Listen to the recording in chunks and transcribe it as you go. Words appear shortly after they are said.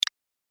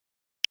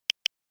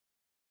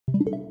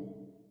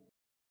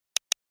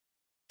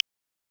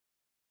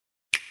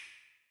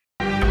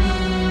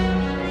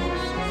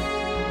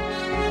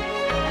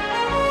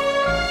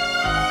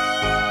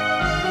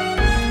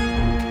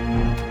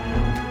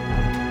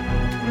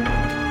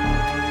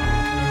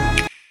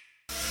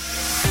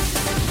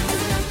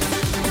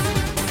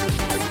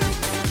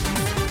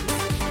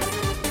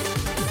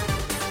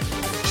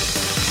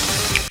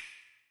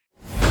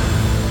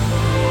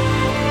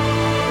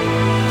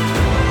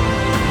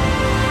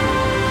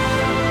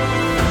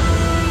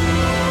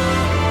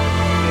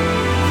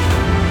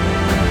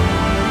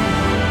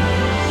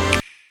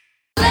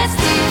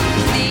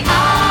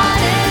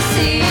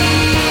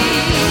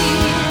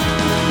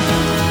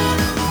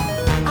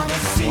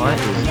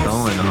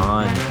going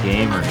on,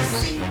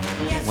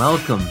 gamers?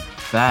 Welcome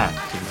back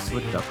to the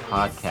Switched Up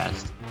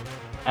Podcast,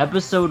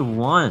 episode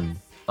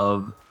 1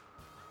 of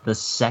the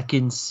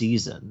second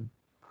season.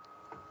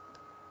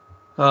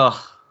 Oh,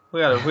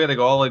 we gotta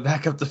go all the way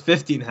back up to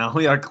 50 now.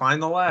 We gotta climb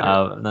the ladder.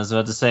 I was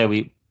about to say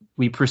we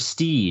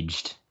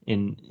prestiged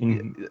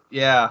in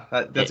yeah,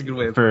 that's a good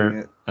way of putting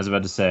it. I was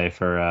about to say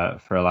for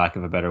a lack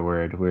of a better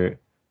word, we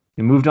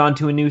moved on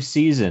to a new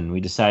season.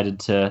 We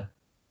decided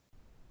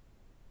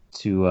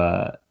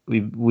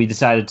we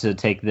decided to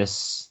take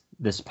this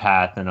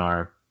path in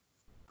our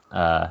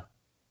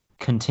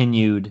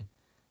continued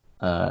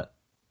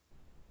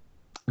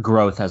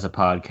growth as a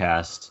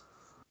podcast.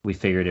 We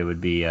figured it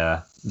would be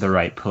the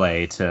right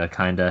play to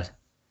kind of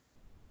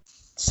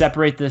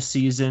separate this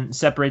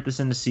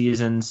into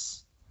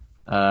seasons.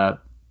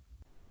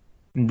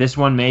 This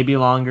one may be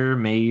longer,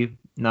 may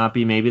not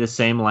be, maybe the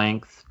same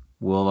length.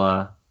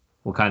 We'll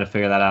kind of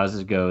figure that out as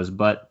it goes.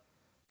 But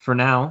for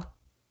now,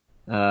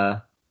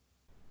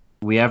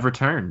 we have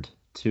returned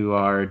to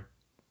our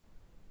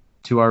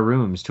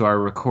rooms, to our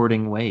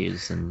recording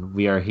ways, and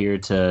we are here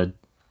to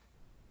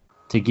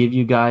give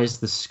you guys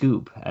the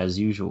scoop as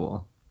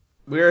usual.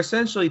 We're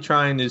essentially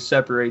trying to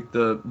separate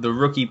the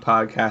rookie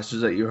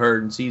podcasters that you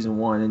heard in season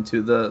 1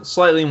 into the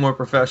slightly more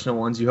professional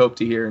ones you hope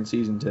to hear in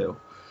season 2.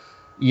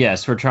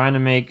 Yes, we're trying to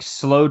make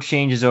slow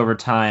changes over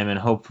time, and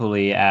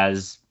hopefully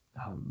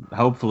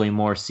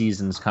more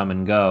seasons come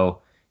and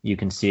go, you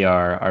can see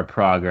our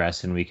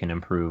progress and we can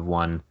improve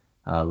one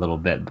little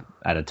bit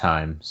at a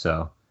time.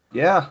 So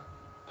yeah,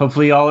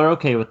 hopefully y'all are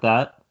okay with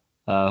that.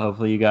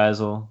 Hopefully you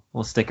guys will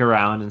stick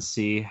around and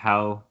see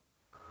how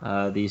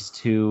these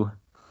two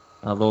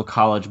little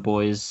college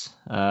boys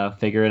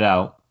figure it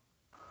out.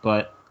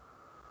 But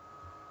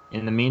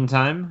in the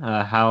meantime,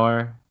 how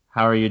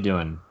are you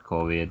doing,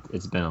 Colby?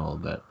 It's been a little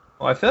bit.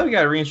 Well, I feel like we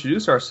gotta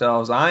reintroduce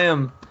ourselves.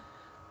 I'm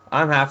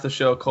half the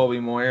show,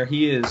 Colby Moyer.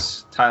 He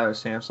is Tyler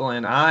Samsel,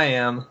 and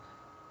I'm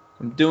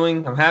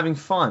having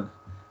fun.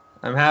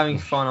 I'm having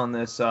fun on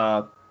this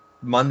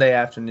Monday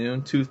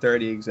afternoon,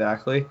 2:30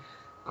 exactly.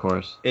 Of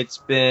course. It's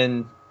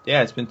been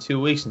 2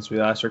 weeks since we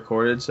last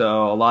recorded,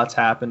 so a lot's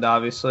happened,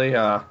 obviously.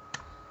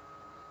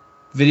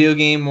 Video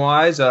game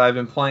wise, I've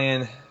been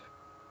playing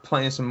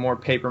some more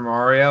Paper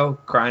Mario,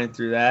 grinding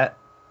through that.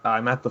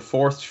 I'm at the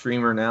 4th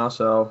streamer now,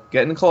 so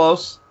getting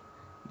close.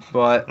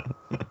 But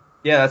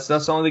yeah, that's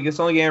the only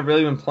game I've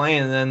really been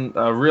playing. And then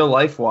real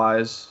life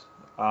wise,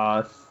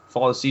 for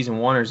all the season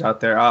 1ers out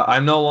there,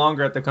 I'm no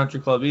longer at the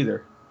country club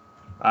either.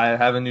 I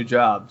have a new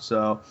job,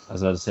 so. I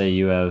was about to say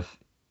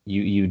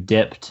you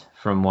dipped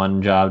from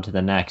one job to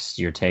the next.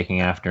 You're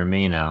taking after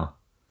me now.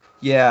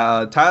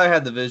 Yeah, Tyler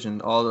had the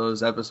vision all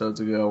those episodes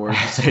ago where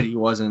he said he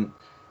wasn't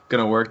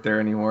gonna work there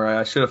anymore.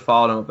 I should have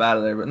followed him up out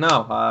of there, but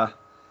no.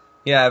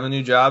 Yeah, I have a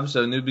new job,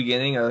 so new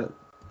beginning. A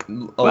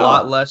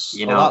lot less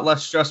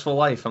stressful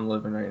life I'm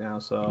living right now.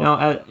 So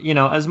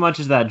as much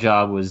as that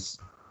job was,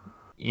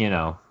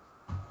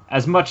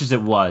 as much as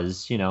it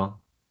was,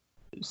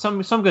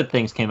 some good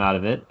things came out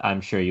of it.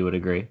 I'm sure you would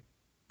agree.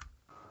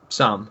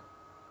 Some.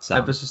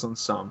 Emphasis on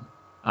some.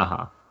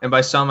 Uh-huh. And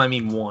by some I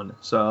mean one.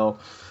 So.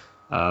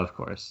 Of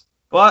course.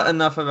 But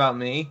enough about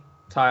me,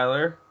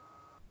 Tyler.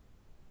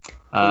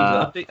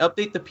 Please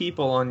update the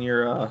people on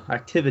your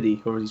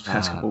activity over these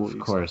past couple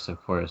weeks.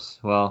 Of course.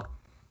 Well,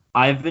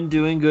 I've been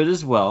doing good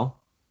as well.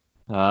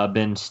 I've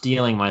been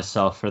steeling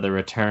myself for the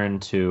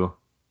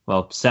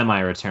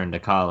semi-return to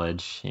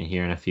college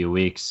here in a few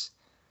weeks.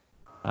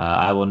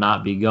 I will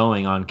not be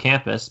going on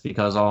campus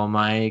because all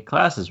my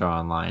classes are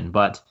online,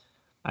 but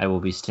I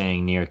will be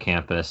staying near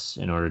campus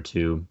in order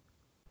to,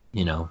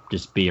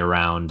 just be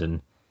around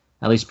and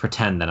at least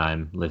pretend that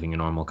I'm living a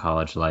normal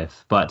college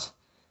life. But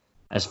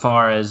as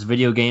far as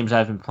video games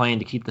I've been playing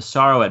to keep the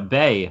sorrow at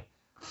bay,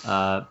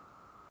 I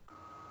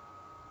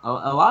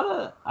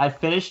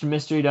finished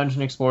Mystery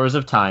Dungeon Explorers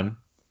of Time.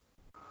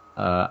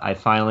 I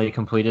finally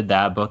completed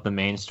that, both the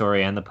main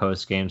story and the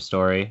post-game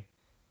story.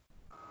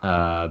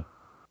 Got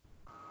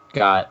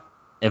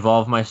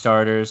evolved my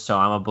starters, so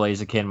I'm a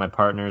Blaziken, my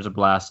partner is a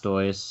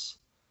Blastoise.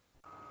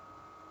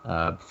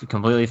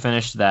 Completely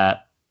finished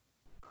that.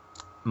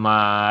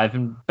 I've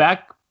been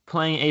back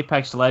playing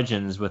Apex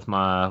Legends with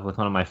one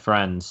of my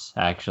friends,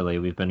 actually.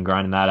 We've been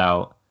grinding that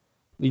out.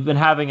 We've been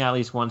having at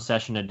least one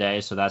session a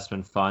day, so that's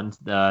been fun.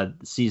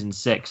 Season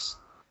 6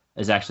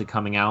 is actually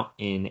coming out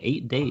in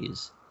 8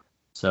 days.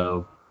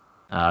 So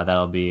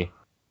that'll be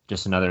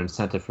just another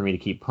incentive for me to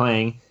keep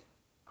playing.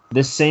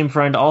 This same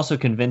friend also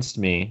convinced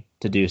me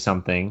to do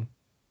something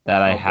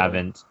that I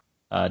haven't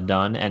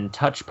done and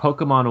touch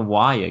Pokemon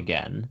Y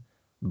again,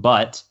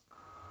 but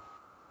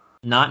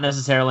not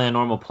necessarily a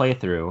normal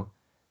playthrough.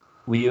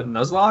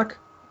 Nuzlocke?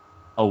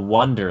 A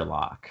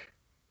Wonderlock.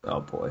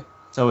 Oh boy.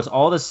 So it's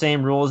all the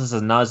same rules as a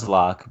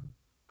Nuzlocke,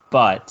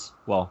 but,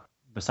 well,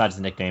 besides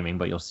the nicknaming,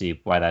 but you'll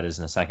see why that is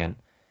in a second.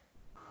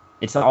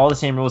 It's all the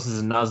same rules as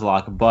a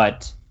Nuzlocke,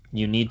 but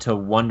you need to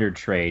Wonder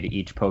Trade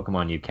each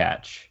Pokemon you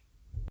catch.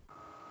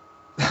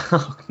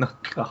 Oh, no,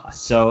 God.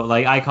 So,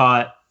 like, I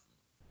caught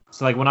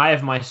So like when I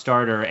have my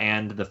starter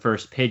and the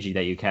first Pidgey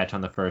that you catch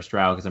on the first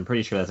route, because I'm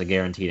pretty sure that's a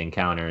guaranteed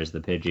encounter, is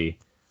the Pidgey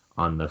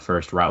on the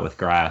first route with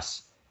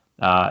grass.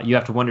 You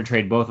have to Wonder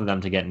Trade both of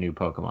them to get new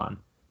Pokemon.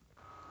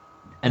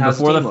 And How's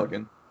the before team the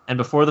looking? and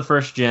before the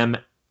first gym,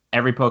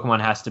 every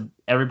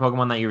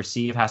Pokemon that you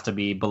receive has to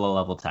be below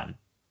level 10.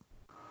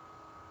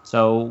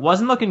 So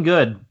wasn't looking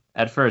good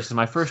at first, because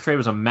my first trade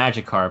was a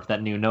Magikarp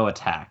that knew no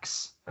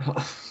attacks. It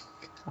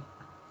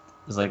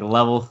was like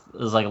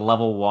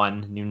level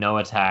 1, knew no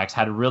attacks, it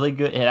had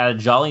a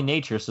jolly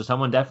nature, so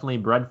someone definitely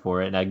bred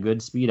for it, and had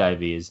good speed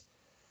IVs.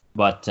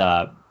 But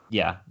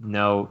yeah,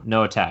 no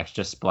attacks,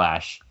 just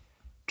splash.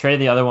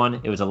 Traded the other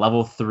one, it was a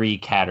level 3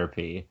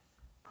 Caterpie.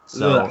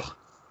 So Ugh.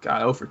 Got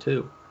 0 for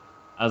 2.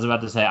 I was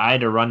about to say I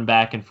had to run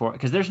back and forth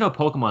because there's no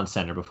Pokemon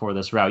Center before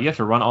this route. You have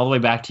to run all the way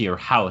back to your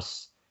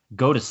house,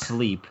 go to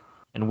sleep,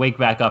 and wake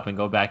back up and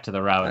go back to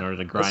the route in order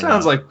to grind.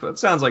 That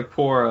sounds like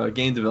poor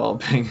game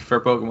developing for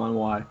Pokemon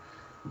Y.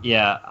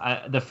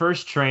 Yeah, the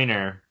first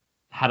trainer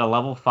had a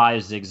level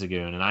 5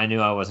 Zigzagoon, and I knew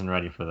I wasn't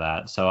ready for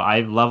that. So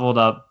I leveled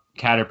up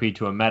Caterpie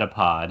to a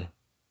Metapod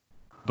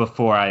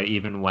before I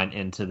even went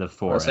into the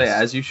forest. I'll say,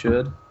 as you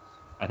should.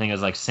 I think it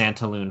was like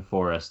Santaloon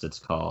Forest, it's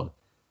called.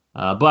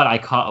 But I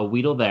caught a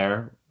Weedle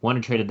there,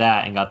 Wonder Traded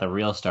that, and got the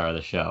real star of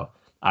the show.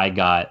 I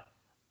got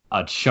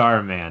a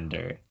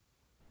Charmander.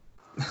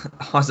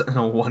 Was it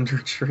a Wonder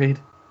Trade?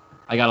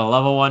 I got a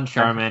level 1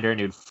 Charmander,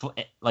 and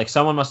like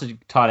someone must have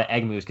taught it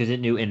Egg moves because it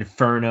knew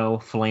Inferno,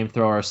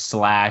 Flamethrower,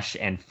 Slash,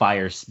 and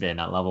Fire Spin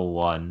at level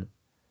 1.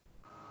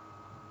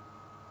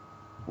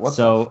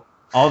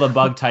 All the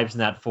bug types in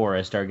that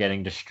forest are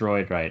getting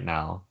destroyed right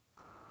now.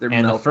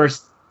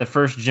 The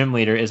first gym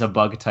leader is a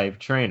bug type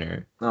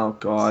trainer. Oh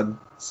God.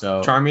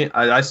 So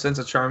I sense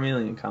a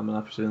Charmeleon coming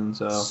up soon.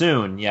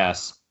 Soon,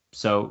 yes.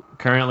 So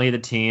currently the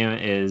team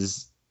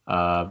is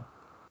Charmander,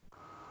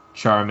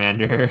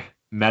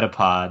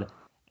 Metapod,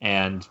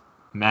 and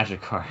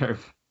Magikarp.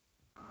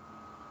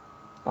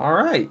 All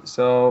right,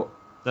 so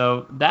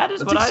that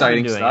is what I've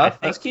been doing. Stuff.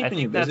 That's keeping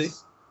you busy.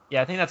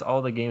 I think that's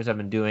all the games I've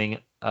been doing.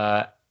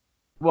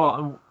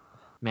 Well,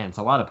 man, it's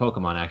a lot of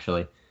Pokemon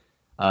actually.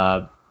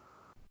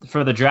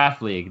 For the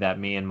draft league that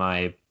me and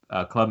my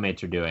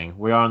clubmates are doing,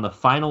 we are on the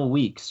final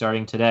week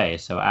starting today.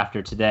 So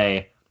after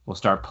today, we'll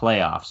start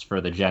playoffs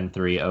for the Gen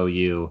 3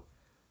 OU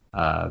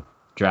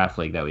draft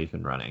league that we've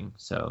been running.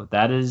 So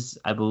that is,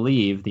 I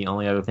believe, the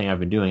only other thing I've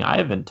been doing. I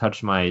haven't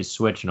touched my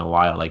Switch in a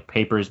while. Like,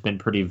 Paper's been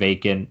pretty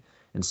vacant,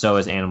 and so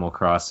is Animal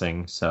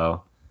Crossing.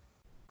 So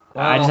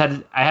I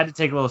had to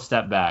take a little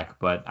step back,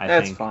 but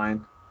I think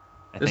fine.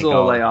 This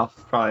little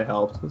layoff probably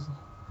helped.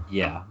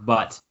 Yeah,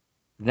 but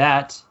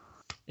that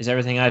is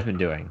everything I've been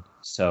doing.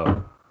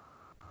 So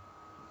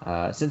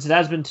since it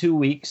has been 2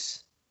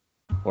 weeks,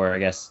 or I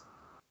guess,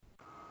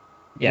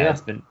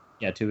 it's been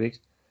 2 weeks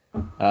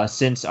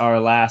since our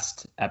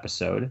last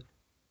episode,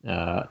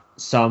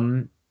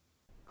 some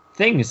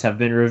things have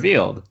been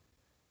revealed,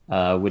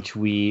 which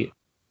we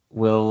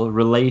will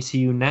relay to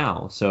you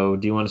now. So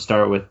do you want to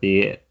start with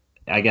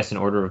I guess in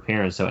order of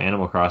appearance, so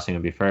Animal Crossing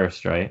would be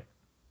first, right?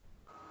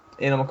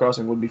 Animal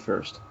Crossing would be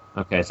first.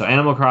 Okay, so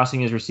Animal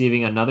Crossing is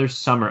receiving another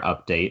summer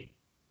update,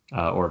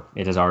 or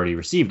it has already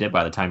received it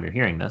by the time you're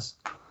hearing this.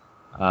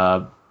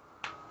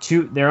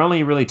 There are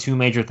only really two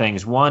major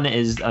things. One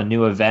is a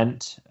new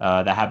event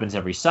that happens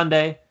every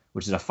Sunday,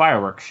 which is a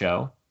fireworks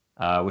show,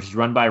 which is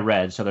run by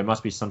Red, so there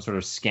must be some sort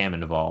of scam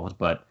involved,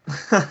 but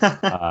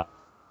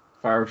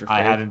fireworks are I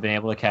fake. haven't been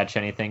able to catch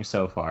anything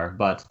so far.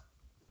 But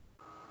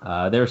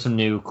there's some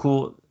new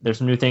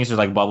things. There's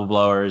like bubble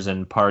blowers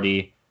and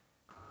party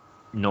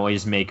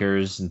noise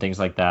makers and things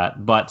like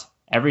that. But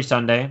every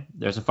Sunday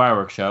there's a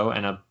fireworks show,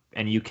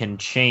 and you can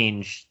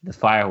change the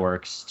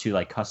fireworks to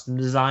like custom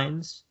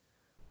designs,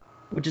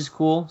 which is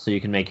cool. So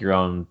you can make your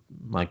own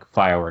like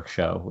fireworks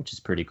show, which is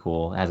pretty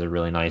cool. It has a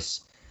really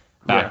nice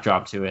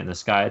backdrop to it in the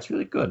sky. It's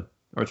really good,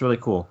 or it's really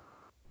cool.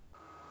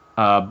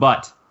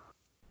 But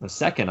the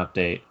second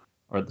update,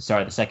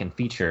 the second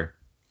feature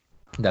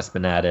that's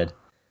been added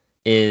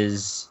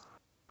is,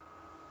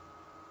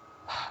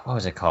 what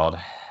was it called?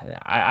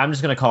 I'm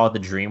just gonna call it the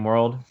Dream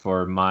World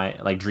for my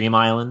Dream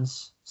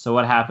Islands. So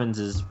what happens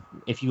is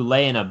if you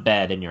lay in a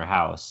bed in your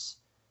house,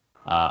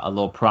 a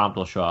little prompt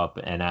will show up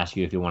and ask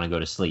you if you want to go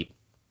to sleep,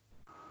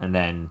 and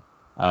then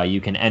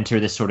you can enter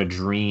this sort of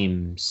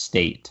dream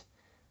state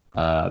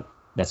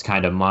that's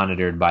kind of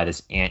monitored by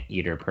this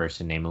anteater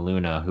person named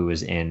Luna, who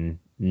is in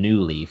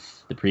New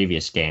Leaf, the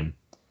previous game.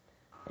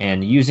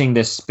 And using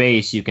this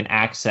space, you can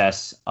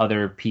access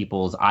other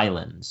people's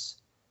islands.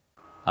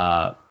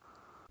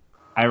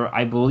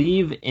 I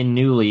believe in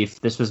New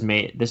Leaf, this is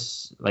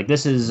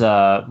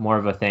more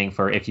of a thing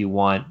for if you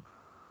want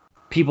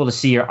people to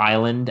see your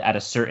island at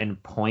a certain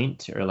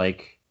point, or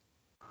like,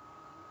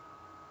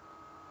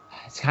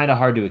 it's kind of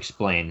hard to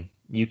explain.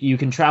 You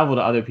can travel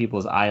to other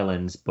people's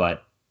islands,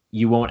 but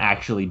you won't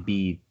actually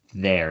be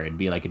there. It'd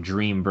be like a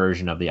dream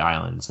version of the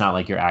island. It's not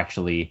like you're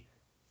actually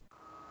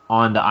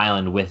on the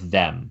island with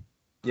them.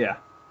 Yeah.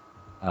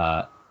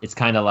 It's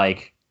kind of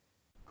like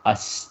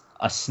a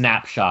a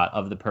snapshot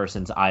of the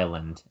person's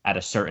island at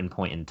a certain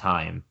point in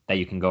time that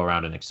you can go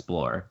around and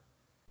explore.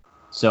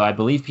 So I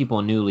believe people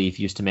in New Leaf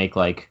used to make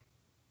like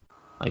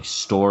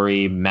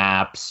story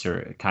maps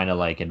or kind of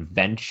like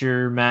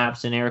adventure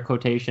maps in air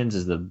quotations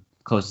is the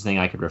closest thing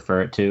I could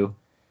refer it to,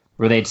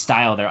 where they'd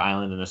style their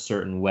island in a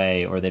certain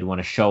way, or they'd want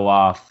to show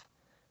off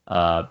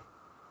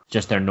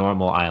just their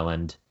normal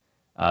island.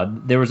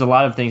 There was a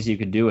lot of things you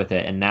could do with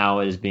it, and now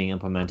it is being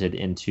implemented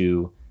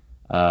into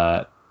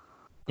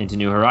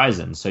New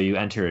Horizons. So you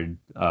enter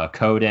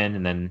code in,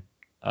 and then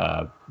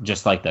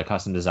just like the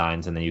custom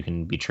designs, and then you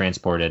can be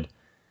transported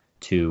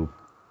to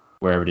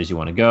wherever it is you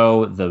want to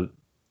go.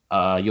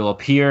 You'll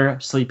appear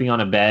sleeping on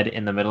a bed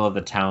in the middle of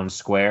the town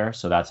square,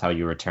 so that's how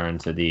you return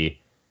to the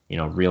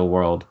real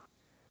world.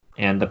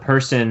 And the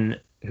person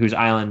whose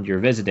island you're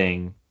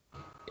visiting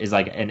is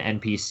like an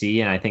NPC,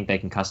 and I think they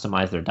can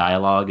customize their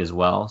dialogue as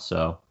well.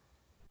 So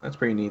that's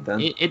pretty neat.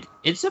 Then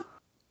it's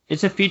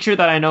a feature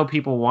that I know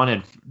people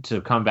wanted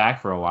to come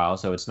back for a while,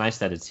 so it's nice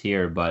that it's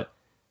here. But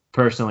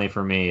personally,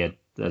 for me, it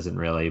doesn't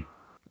really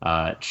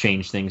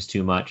change things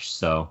too much.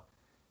 So,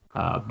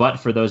 but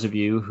for those of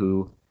you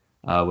who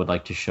would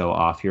like to show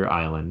off your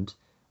island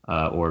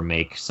or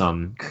make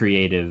some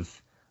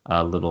creative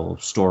little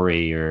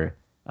story or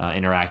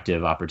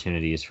interactive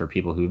opportunities for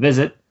people who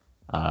visit,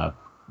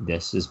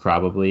 this is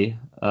probably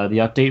the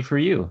update for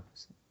you.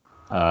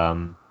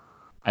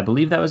 I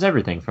believe that was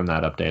everything from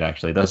that update,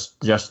 actually.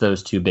 Just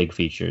those two big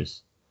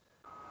features.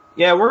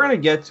 Yeah, we're going to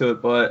get to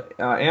it, but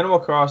Animal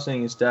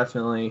Crossing is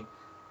definitely...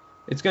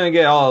 It's going to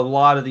get a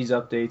lot of these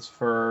updates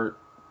for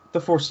the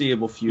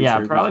foreseeable future.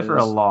 Yeah, probably for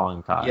a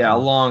long time. Yeah, a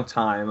long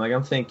time. Like,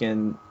 I'm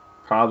thinking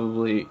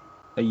probably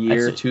a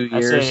year, 2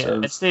 years.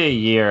 I'd say a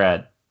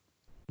year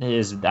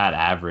is that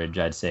average,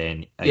 I'd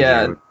say. A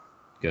year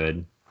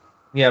good.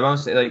 Yeah, but I'm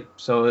saying,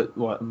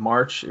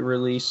 March it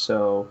released,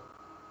 so...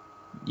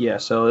 Yeah,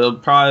 so it'll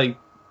probably...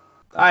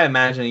 I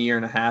imagine a year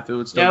and a half. It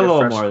would still get a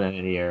little more than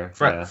a year.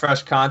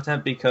 Fresh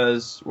content,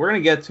 because we're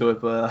going to get to it,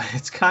 but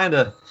it's kind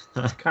of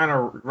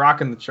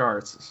rocking the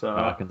charts. So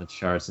rocking the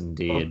charts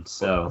indeed.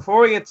 So before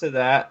we get to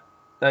that,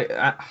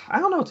 I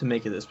don't know what to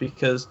make of this,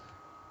 because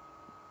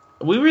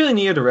we really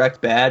need a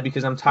direct bad,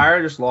 because I'm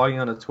tired of just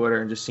logging onto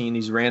Twitter and just seeing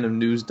these random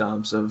news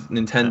dumps of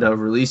Nintendo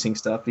releasing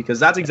stuff,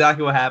 because that's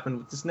exactly what happened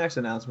with this next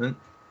announcement.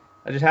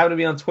 I just happened to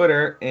be on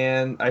Twitter,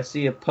 and I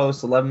see a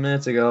post 11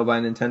 minutes ago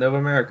by Nintendo of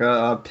America,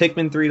 a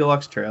Pikmin 3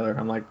 Deluxe trailer.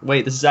 I'm like,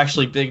 wait, this is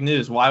actually big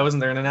news. Why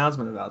wasn't there an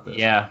announcement about this?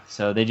 Yeah,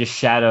 so they just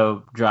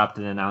shadow dropped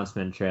an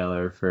announcement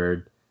trailer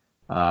for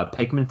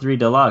Pikmin 3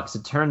 Deluxe.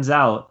 It turns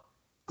out,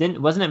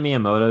 wasn't it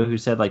Miyamoto who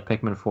said like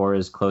Pikmin 4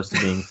 is close to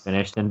being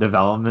finished in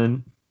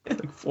development?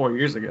 Like 4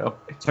 years ago.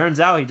 Turns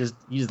out he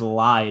just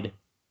lied.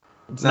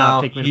 It's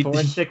not Pikmin 4,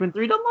 it's Pikmin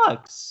 3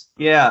 Deluxe.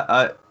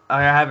 Yeah,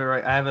 I have it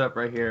right. I have it up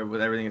right here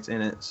with everything that's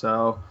in it.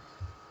 So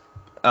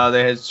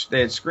they had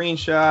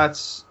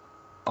screenshots,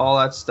 all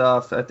that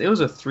stuff. It was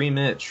a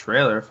 3-minute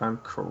trailer, if I'm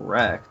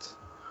correct.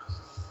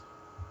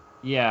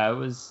 Yeah, it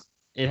was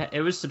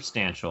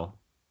substantial.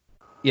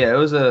 Yeah, it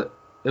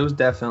was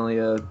definitely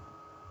a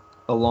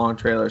long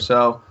trailer.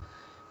 So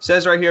it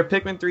says right here,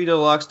 Pikmin 3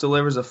 Deluxe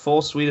delivers a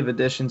full suite of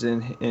additions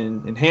and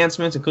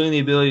enhancements, including the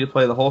ability to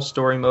play the whole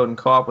story mode in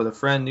co-op with a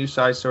friend, new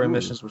side story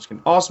missions, which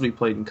can also be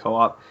played in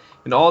co-op,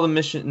 and all the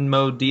mission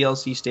mode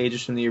DLC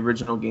stages from the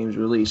original game's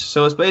release.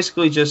 So it's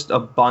basically just a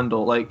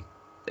bundle.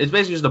 It's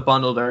basically just a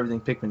bundle of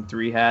everything Pikmin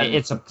 3 had.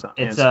 It's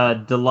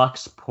a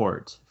deluxe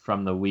port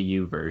from the Wii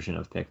U version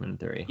of Pikmin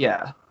 3.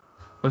 Yeah.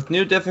 With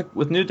new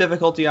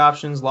difficulty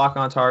options,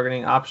 lock-on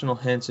targeting, optional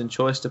hints, and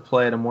choice to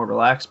play at a more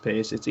relaxed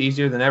pace, it's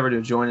easier than ever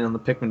to join in on the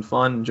Pikmin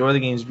fun, enjoy the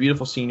game's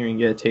beautiful scenery, and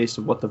get a taste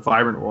of what the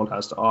vibrant world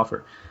has to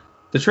offer.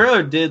 The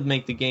trailer did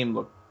make the game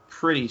look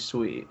pretty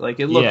sweet. It looked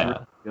really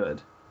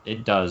good.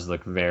 It does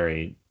look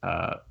very,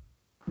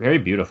 very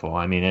beautiful.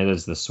 I mean, it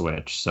is the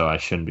Switch, so I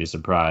shouldn't be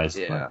surprised.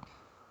 Yeah.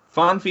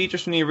 Fun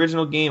features from the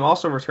original game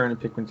also return in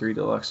Pikmin 3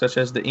 Deluxe, such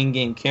as the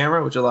in-game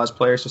camera, which allows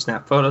players to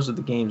snap photos of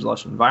the game's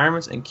lush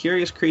environments, and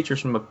curious creatures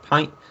from a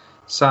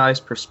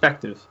pint-sized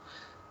perspective.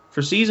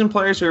 For seasoned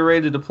players who are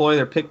ready to deploy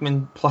their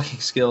Pikmin plucking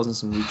skills and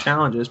some new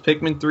challenges,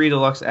 Pikmin 3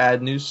 Deluxe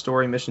add new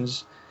story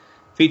missions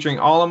featuring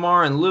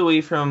Olimar and Louie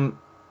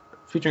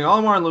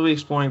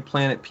exploring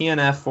planet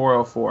PNF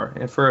 404,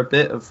 and for a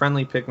bit of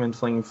friendly Pikmin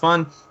flinging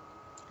fun,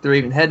 there are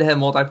even head-to-head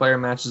multiplayer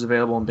matches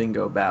available in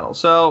Bingo Battle.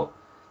 So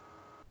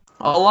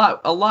a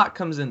lot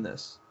comes in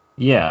this.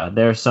 Yeah,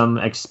 there's some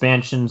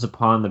expansions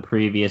upon the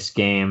previous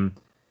game,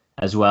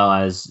 as well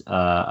as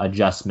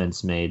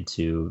adjustments made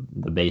to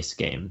the base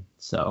game.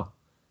 So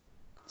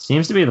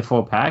seems to be the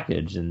full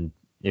package, and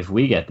if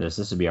we get this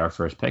would be our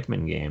first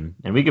Pikmin game,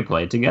 and we could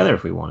play it together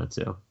if we wanted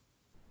to.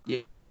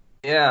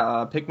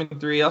 Yeah, Pikmin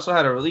 3 also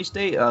had a release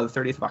date, the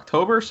 30th of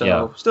October,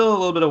 so still a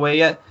little bit away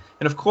yet.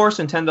 And of course,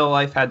 Nintendo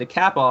Life had to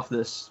cap off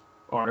this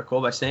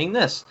article by saying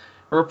this.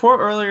 A report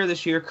earlier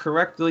this year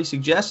correctly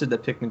suggested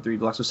that Pikmin 3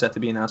 Deluxe was set to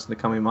be announced in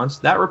the coming months.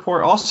 That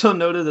report also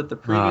noted that the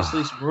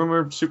previously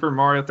rumored Super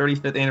Mario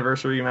 35th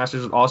Anniversary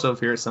Remasters would also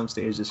appear at some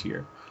stage this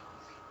year.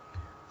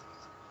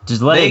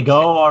 Just let it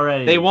go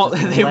already. They won't.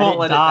 Just They won't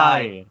let it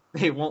die. die.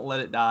 They won't let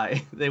it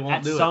die. They won't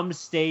At do it. some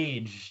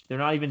stage, they're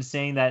not even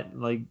saying that.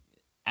 Like,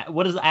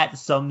 what does "at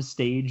some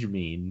stage"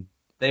 mean?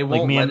 They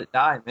won't let it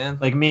die, man.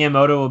 Like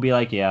Miyamoto will be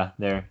like, yeah,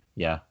 there,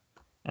 yeah,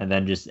 and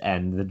then just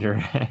end the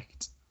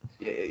direct.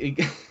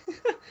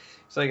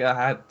 It's like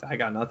I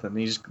got nothing.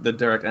 The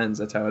direct ends.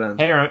 That's how it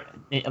ends. Hey,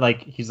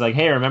 he's like,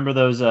 hey, remember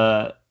those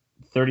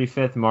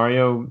 35th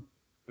Mario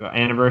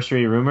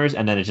anniversary rumors?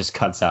 And then it just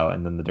cuts out,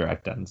 and then the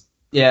direct ends.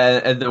 Yeah,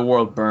 and the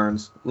world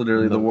burns.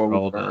 Literally, the world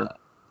will burn.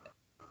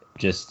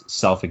 Just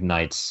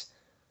self-ignites.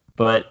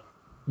 But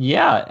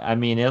yeah, I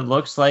mean, it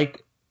looks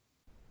like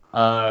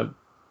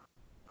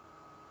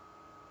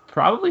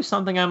probably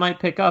something I might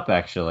pick up,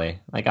 actually.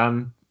 Like,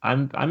 I'm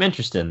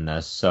interested in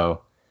this.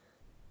 So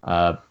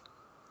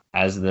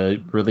as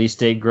the release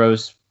date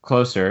grows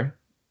closer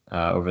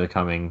over the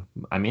coming,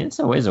 I mean, it's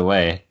a ways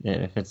away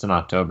if it's in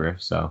October.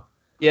 So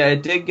yeah,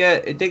 it did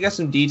get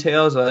some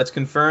details. It's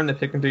confirmed that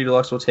Pikmin 3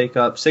 Deluxe will take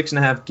up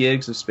 6.5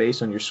 gigs of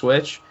space on your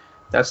Switch.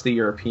 That's the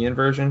European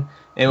version,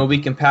 and will be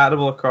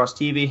compatible across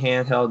TV,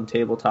 handheld, and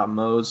tabletop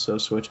modes, so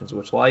Switch and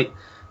Switch Lite.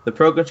 The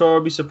Pro Controller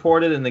will be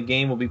supported, and the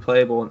game will be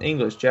playable in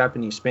English,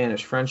 Japanese,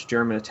 Spanish, French,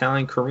 German,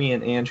 Italian,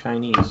 Korean, and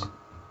Chinese.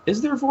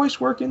 Is there voice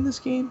work in this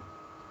game?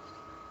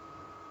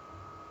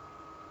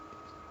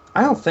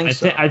 I don't think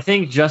so. I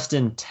think just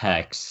in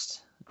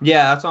text.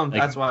 Yeah,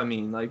 that's what I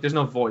mean. Like, there's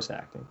no voice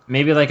acting.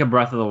 Maybe like a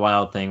Breath of the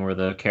Wild thing where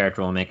the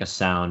character will make a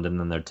sound and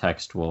then their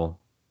text will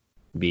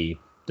be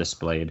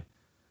displayed.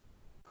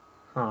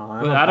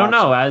 I don't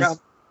know.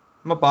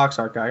 I'm a box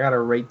art guy. I gotta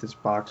rate this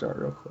box art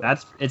real quick.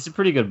 It's a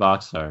pretty good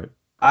box art.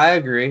 I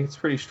agree. It's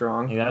pretty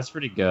strong. Yeah, that's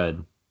pretty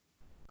good.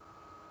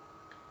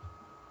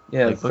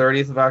 Yeah, like,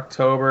 30th of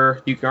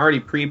October. You can already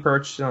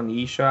pre-purchase it on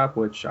the eShop,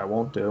 which I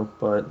won't do,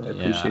 but I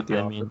appreciate the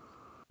offer. Mean,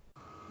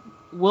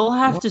 we'll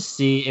have to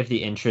see if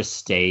the interest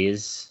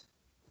stays.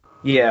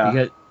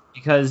 Yeah.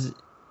 Because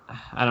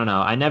I don't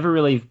know. I never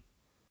really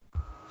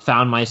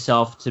found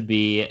myself to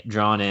be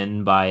drawn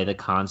in by the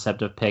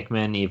concept of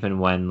Pikmin, even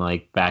when,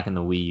 like, back in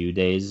the Wii U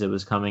days it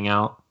was coming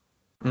out.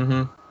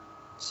 Mm-hmm.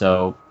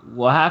 So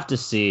we'll have to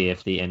see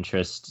if the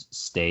interest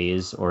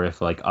stays or if,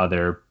 like,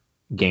 other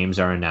games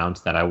are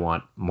announced that I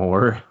want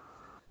more.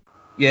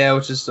 Yeah,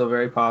 which is still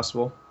very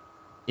possible.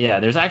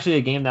 Yeah, there's actually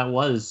a game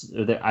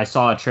I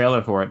saw a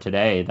trailer for it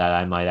today that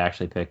I might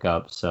actually pick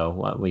up,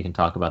 so we can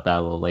talk about that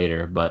a little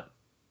later. But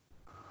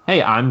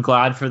hey, I'm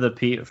glad for the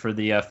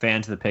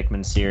fans of the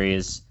Pikmin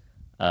series.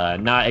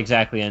 Not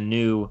exactly a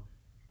new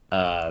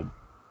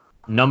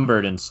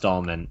numbered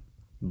installment,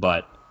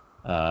 but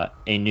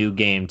a new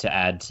game to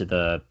add to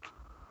the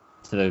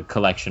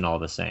collection all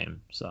the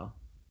same. So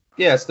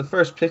yeah, it's the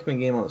first Pikmin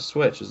game on the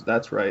Switch.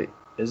 That's right,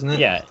 isn't it?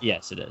 Yeah,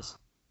 yes, it is.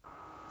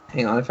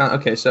 Hang on,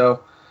 okay,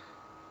 so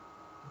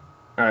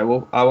all right,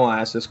 well, I want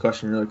to ask this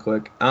question really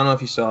quick. I don't know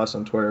if you saw this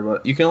on Twitter,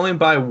 but you can only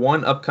buy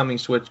one upcoming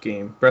Switch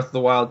game: Breath of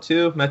the Wild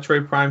 2,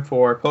 Metroid Prime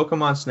 4,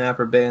 Pokemon Snap,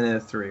 or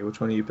Bayonetta 3. Which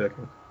one are you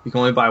picking? You can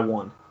only buy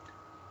one.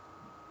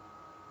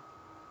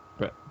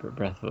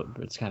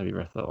 It's got to be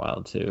Breath of the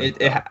Wild 2.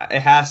 It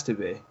has to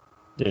be.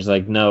 There's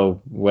like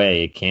no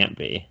way it can't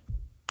be.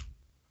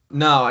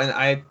 No, and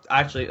I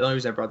actually, the only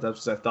reason I brought that up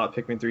is I thought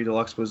Pikmin 3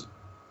 Deluxe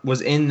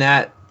was in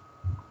that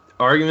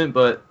argument,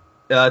 but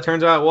it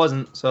turns out it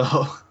wasn't,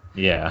 so...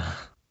 Yeah.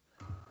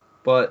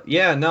 But,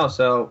 yeah, no,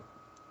 so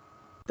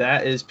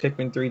that is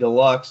Pikmin 3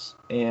 Deluxe,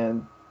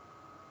 and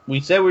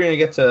we said we were going to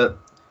get to...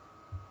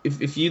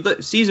 If you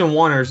let season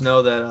oneers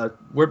know that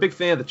we're a big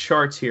fan of the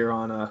charts here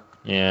on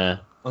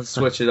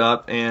Switch It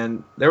Up,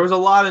 and there was a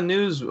lot of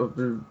news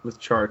with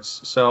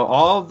charts. So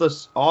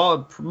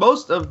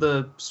most of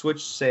the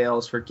Switch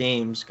sales for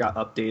games got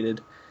updated.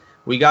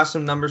 We got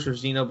some numbers for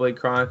Xenoblade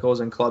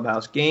Chronicles and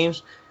Clubhouse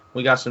Games.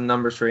 We got some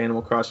numbers for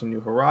Animal Crossing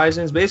New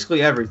Horizons.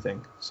 Basically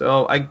everything.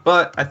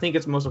 But I think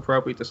it's most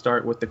appropriate to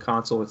start with the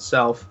console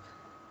itself.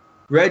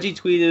 Reggie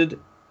tweeted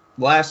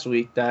last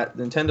week that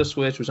Nintendo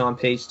Switch was on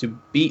pace to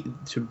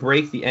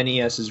break the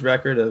NES's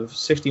record of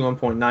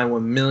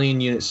 61.91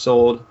 million units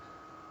sold.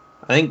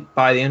 I think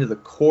by the end of the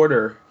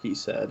quarter, he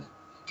said.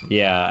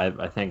 Yeah,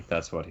 I think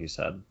that's what he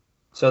said.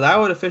 So that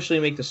would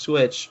officially make the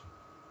Switch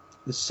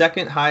the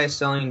second highest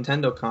selling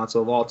Nintendo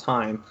console of all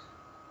time.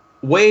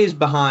 Ways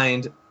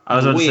behind. I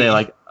was going to say,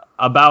 like,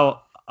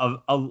 about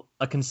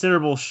a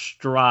considerable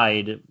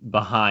stride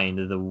behind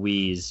the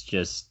Wii's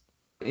just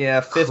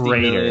 50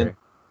 crater. million.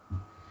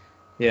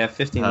 Yeah,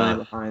 50 million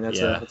behind. That's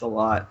a lot. That's a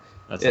lot.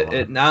 I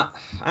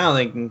don't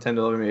think Nintendo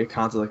will ever make a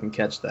console that can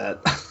catch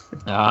that.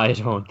 I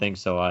don't think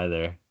so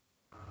either.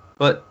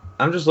 But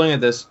I'm just looking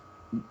at this.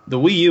 The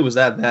Wii U was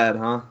that bad,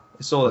 huh?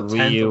 It sold a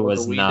tenth of what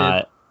the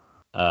Wii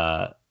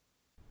did.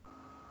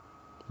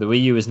 The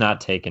Wii U was not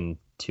taken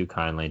too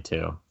kindly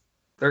to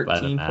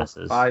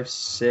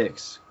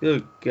 13.56.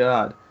 Good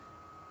God.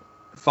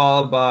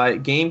 Followed by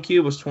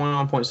GameCube was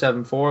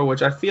 21.74,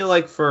 which I feel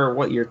like for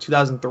what year?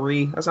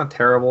 2003? That's not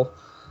terrible.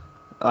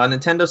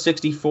 Nintendo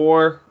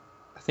 64,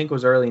 I think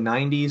was early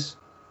 90s.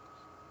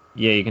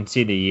 Yeah, you can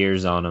see the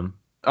years on them.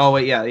 Oh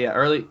wait, yeah,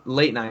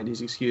 late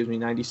 '90s, excuse me,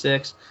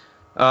 '96.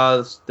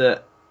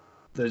 The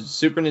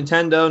Super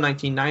Nintendo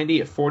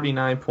 1990 at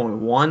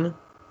 49.1.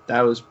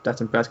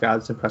 That's impressive. God,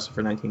 that's impressive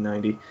for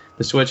 1990.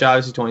 The Switch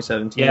obviously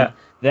 2017. Yeah,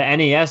 the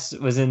NES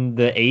was in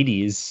the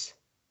 80s,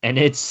 and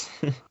it's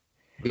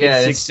Yeah,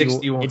 it's 60.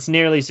 61. It's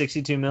nearly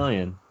 62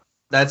 million.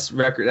 That's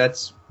record.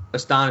 That's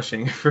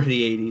astonishing for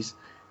the '80s.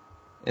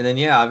 And then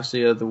yeah,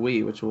 obviously the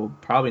Wii, which will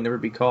probably never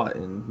be caught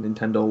in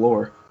Nintendo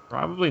lore.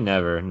 Probably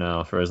never,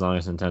 no, for as long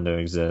as Nintendo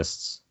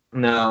exists.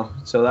 No,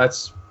 so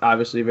that's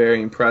obviously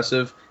very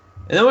impressive.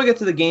 And then we'll get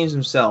to the games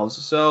themselves.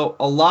 So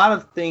a lot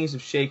of things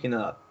have shaken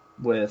up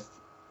with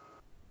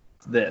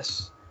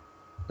this.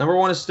 Number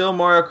one is still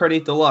Mario Kart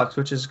 8 Deluxe,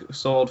 which has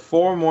sold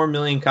 4 more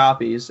million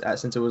copies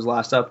since it was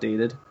last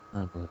updated.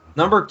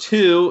 Number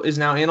two is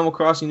now Animal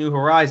Crossing New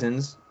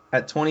Horizons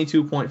at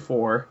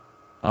 22.4.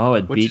 Oh,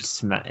 it beats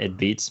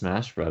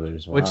Smash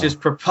Brothers. Wow. Which is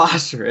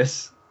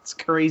preposterous. It's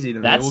crazy to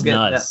me. That's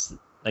nuts.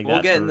 Like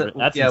we'll get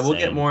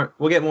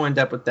more in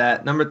depth with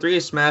that. Number three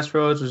is Smash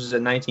Bros, which is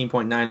at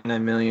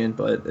 19.99 million,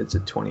 but it's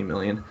at 20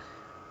 million.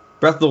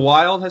 Breath of the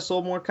Wild has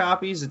sold more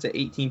copies. It's at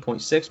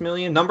 18.6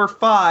 million. Number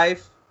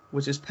five,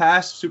 which is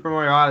past Super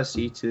Mario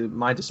Odyssey to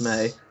my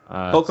dismay,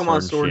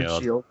 Pokemon Sword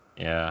and Shield.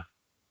 Yeah.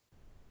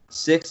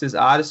 6 is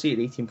Odyssey at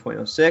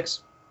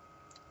 18.06.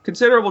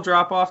 Considerable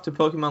drop off to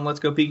Pokemon Let's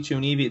Go Pikachu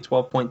and Eevee at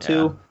 12.2.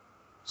 Yeah.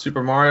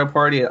 Super Mario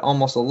Party at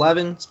almost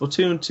 11.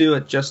 Splatoon 2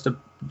 at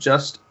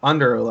just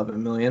under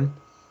 11 million.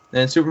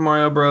 And Super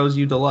Mario Bros.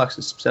 U Deluxe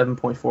is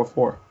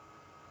 7.44.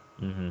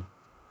 Mm-hmm.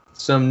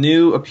 Some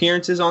new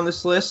appearances on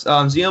this list.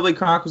 Xenoblade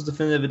Chronicles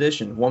Definitive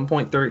Edition,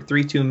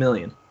 1.32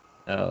 million.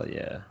 Oh,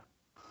 yeah.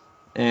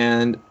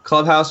 And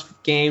Clubhouse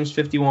Games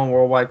 51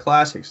 Worldwide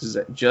Classics is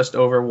at just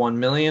over 1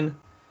 million.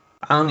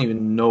 I don't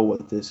even know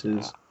what this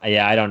is.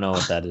 Yeah, I don't know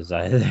what that is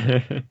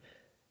either.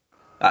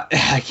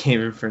 I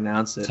can't even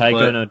pronounce it.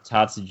 Taiko no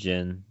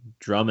Tatsujin,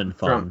 Drum and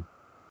Fun.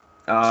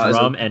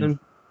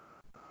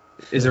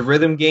 Is a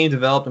rhythm game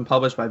developed and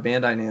published by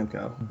Bandai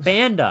Namco.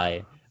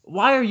 Bandai?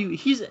 Why are you...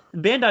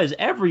 Bandai's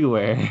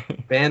everywhere.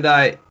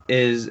 Bandai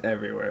is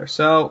everywhere.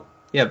 So,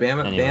 yeah,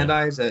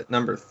 Bandai is at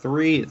number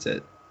 3. It's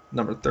at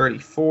number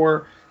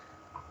 34.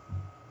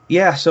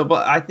 Yeah,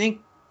 but I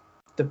think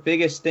the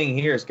biggest thing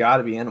here has got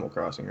to be Animal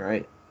Crossing,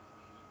 right?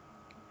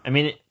 I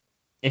mean,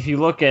 if you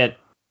look at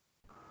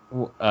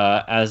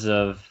as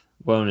of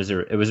when was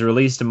it was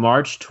released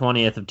March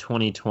 20th of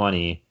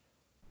 2020,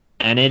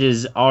 and it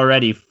is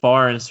already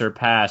far and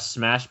surpassed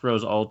Smash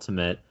Bros.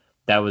 Ultimate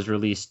that was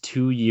released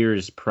 2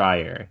 years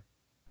prior.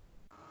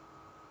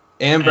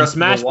 And Breath of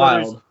the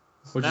Wild,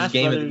 which is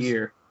Game of the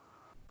Year.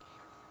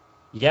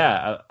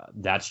 Yeah,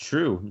 that's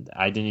true.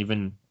 I didn't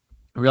even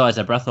realize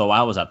that Breath of the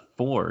Wild was at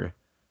 4.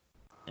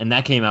 And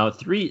that came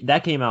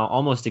out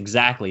almost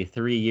exactly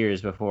 3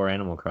 years before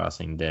Animal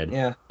Crossing did.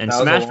 Yeah. And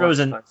Smash Bros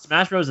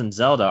and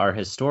Zelda are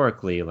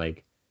historically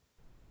like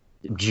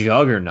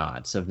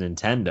juggernauts of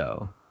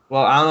Nintendo.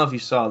 Well, I don't know if you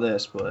saw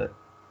this, but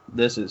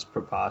this is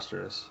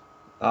preposterous.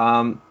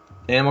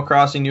 Animal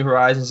Crossing New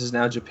Horizons is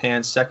now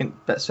Japan's second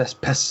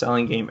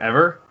best-selling game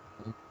ever.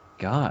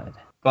 God.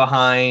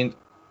 Behind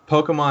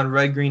Pokemon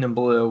Red, Green, and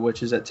Blue,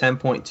 which is at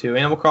 10.2.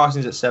 Animal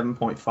Crossing is at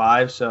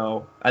 7.5,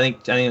 so I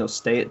think it'll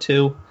stay at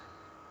 2.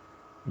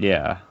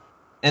 Yeah.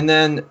 And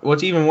then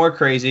what's even more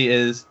crazy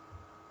is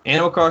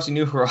Animal Crossing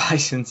New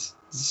Horizons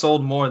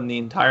sold more than the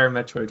entire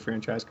Metroid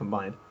franchise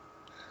combined.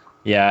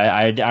 Yeah,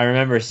 I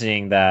remember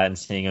seeing that and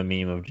seeing a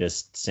meme of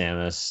just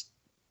Samus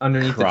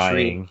underneath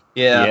crying. The tree.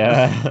 Yeah.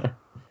 Yeah.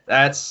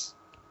 That's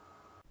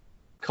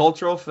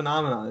cultural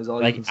phenomenon is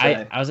all you can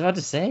say. I was about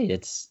to say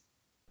it's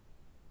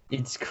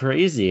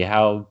crazy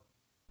how,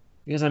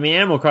 because I mean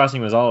Animal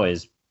Crossing was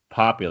always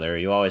popular.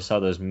 You always saw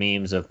those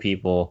memes of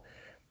people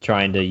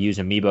trying to use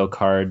amiibo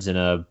cards in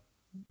a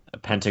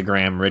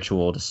pentagram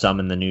ritual to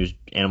summon the new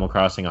Animal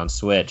Crossing on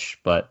Switch,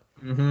 but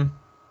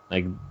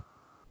like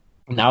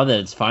now that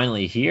it's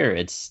finally here,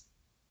 it's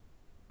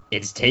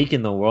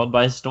taken the world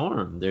by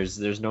storm.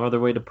 There's no other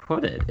way to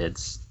put it.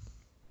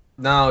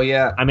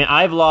 I mean,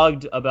 I've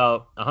logged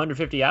about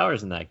 150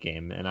 hours in that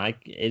game, and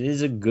it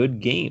is a good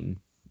game,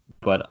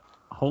 but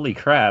holy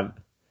crap,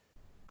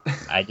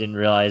 I didn't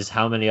realize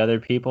how many other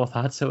people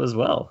thought so as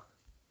well.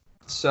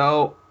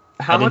 So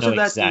how much of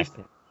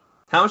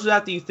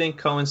that do you think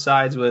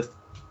coincides with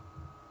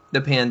the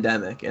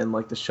pandemic and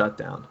like the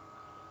shutdown?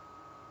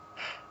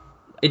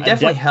 It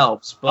definitely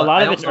helps, but a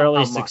lot of its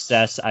early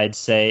success, I'd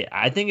say.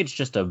 I think it's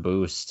just a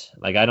boost.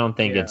 Like I don't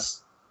think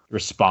it's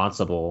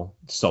responsible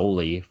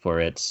solely for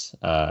its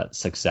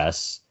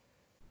success.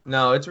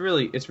 No, it's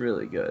really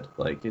good.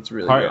 Like it's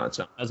really good on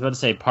something. I was about to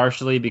say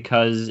partially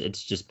because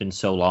it's just been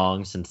so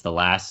long since the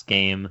last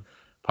game.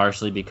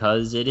 Partially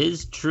because it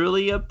is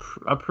truly a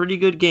pretty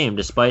good game,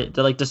 despite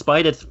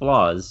its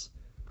flaws,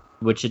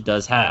 which it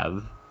does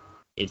have.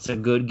 It's a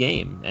good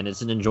game, and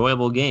it's an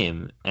enjoyable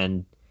game,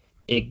 and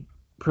it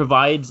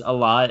provides a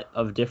lot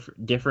of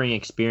differing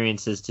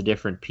experiences to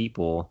different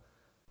people,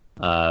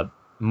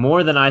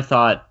 more than I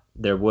thought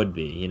there would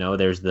be. You know,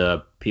 there's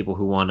the people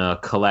who want to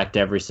collect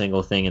every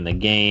single thing in the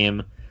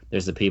game.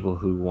 There's the people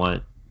who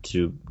want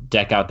to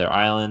deck out their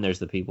island. There's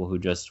the people who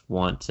just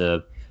want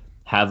to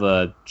have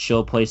a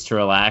chill place to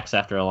relax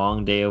after a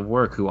long day of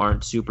work, who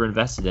aren't super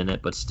invested in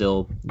it but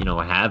still, you know,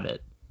 have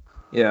it.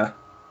 Yeah.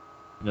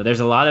 You know,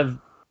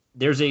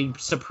 there's a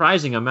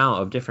surprising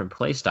amount of different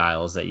play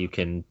styles that you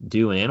can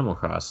do in Animal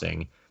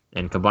Crossing,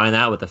 and combine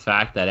that with the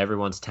fact that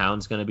everyone's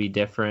town's going to be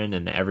different,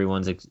 and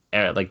everyone's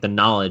like the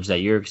knowledge that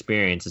your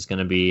experience is going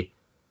to be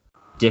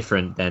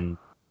different than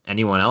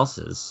anyone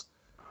else's.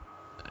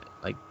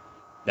 Like,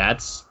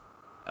 that's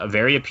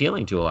very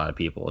appealing to a lot of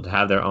people, to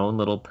have their own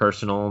little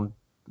personal,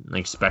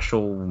 like,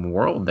 special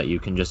world that you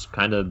can just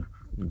kind of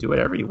do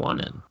whatever you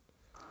want in.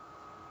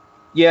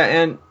 Yeah,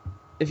 and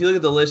if you look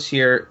at the list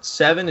here,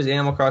 7 is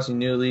Animal Crossing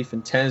New Leaf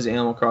and 10 is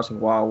Animal Crossing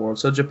Wild World.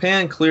 So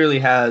Japan clearly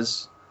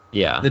has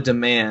the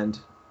demand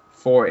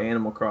for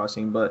Animal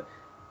Crossing, but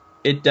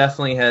it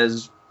definitely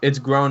it's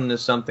grown into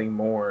something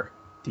more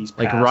these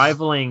past.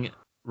 Like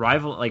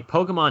like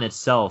Pokemon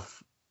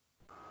itself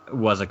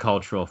was a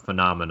cultural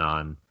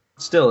phenomenon.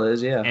 It still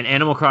is, yeah. And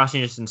Animal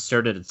Crossing just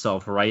inserted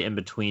itself right in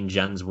between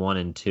Gens 1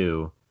 and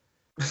 2.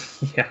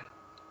 Yeah.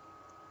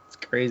 It's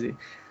crazy.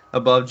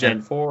 Above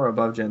Gen 4,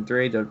 above Gen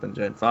 3,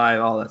 Gen 5,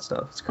 all that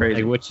stuff. It's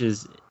crazy. Like, which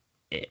is,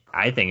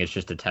 I think it's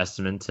just a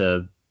testament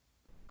to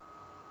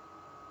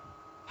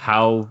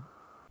how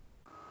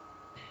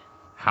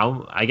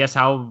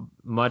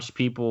much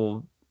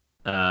people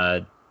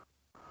have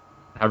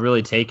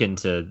really taken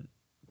to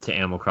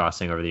Animal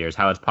Crossing over the years,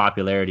 how its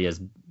popularity has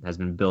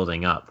been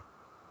building up.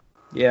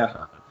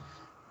 Yeah.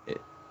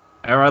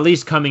 Or at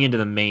least coming into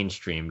the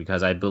mainstream,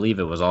 because I believe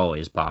it was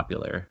always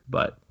popular,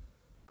 but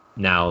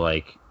now,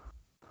 like,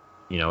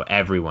 you know,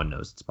 everyone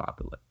knows it's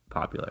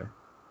popular.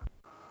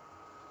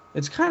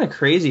 It's kind of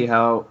crazy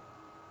how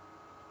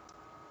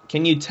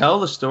can you tell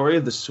the story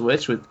of the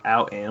Switch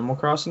without Animal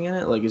Crossing in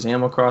it? Like, is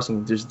Animal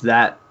Crossing just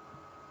that?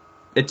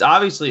 It's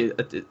obviously,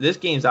 this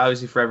game's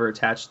obviously forever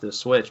attached to the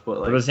Switch, but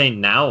like, I was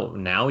saying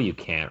now you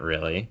can't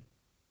really.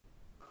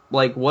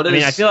 Like, what is? I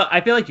mean,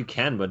 I feel like you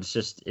can, but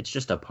it's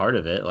just a part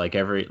of it. Like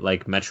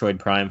Metroid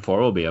Prime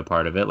 4 will be a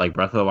part of it. Like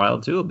Breath of the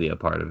Wild 2 will be a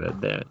part of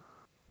it.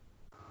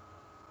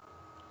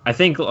 I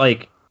think,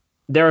 like,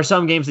 there are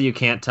some games that you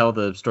can't tell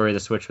the story of the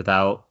Switch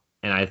without,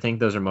 and I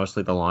think those are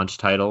mostly the launch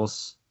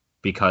titles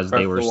because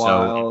they were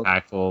so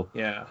impactful.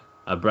 Yeah.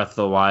 Breath of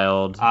the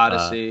Wild.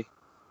 Odyssey.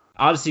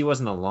 Odyssey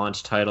wasn't a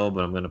launch title,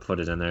 but I'm going to put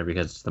it in there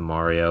because it's the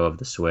Mario of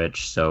the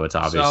Switch, so it's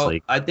obviously...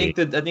 So I think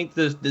the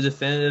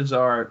definitives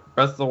are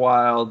Breath of the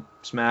Wild,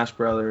 Smash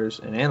Brothers,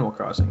 and Animal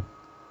Crossing.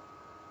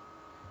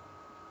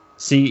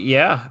 See,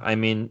 yeah, I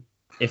mean,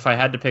 if I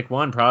had to pick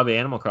one, probably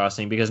Animal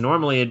Crossing, because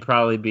normally it'd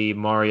probably be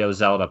Mario,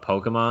 Zelda,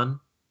 Pokemon.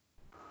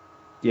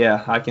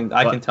 Yeah, I can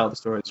tell the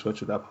story of the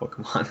Switch without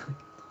Pokemon.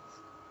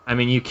 I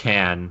mean, you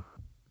can.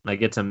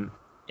 Like,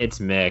 it's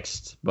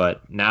mixed,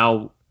 but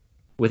now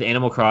with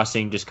Animal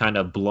Crossing just kind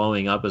of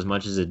blowing up as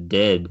much as it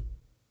did,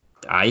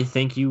 I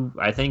think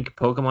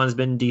Pokemon's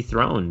been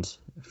dethroned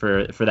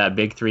for that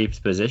big three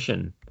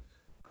position,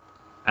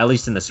 at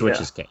least in the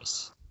Switch's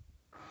case.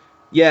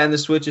 Yeah, in the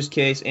Switch's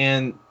case,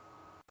 and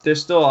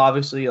there's still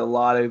obviously a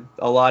lot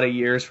of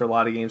years for a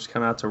lot of games to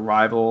come out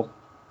to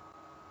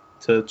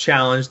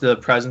challenge the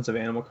presence of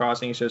Animal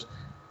Crossing.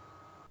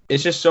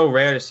 It's just so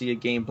rare to see a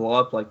game blow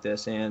up like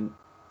this, and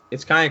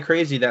it's kind of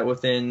crazy that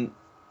within,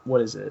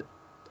 what is it,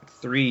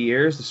 3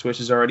 years, the Switch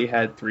has already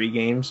had 3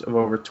 games of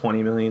over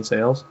 20 million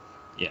sales.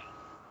 Yeah.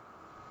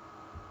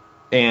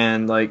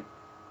 And, like,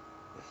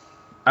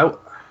 they're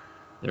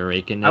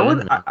raking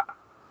in.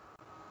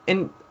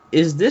 And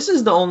this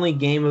is the only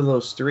game of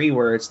those 3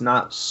 where it's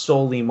not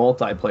solely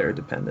multiplayer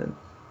dependent.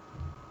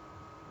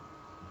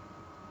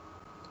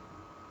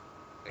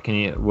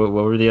 What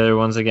were the other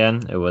ones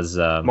again? It was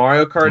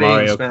Mario Kart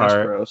 8 and Smash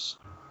Bros.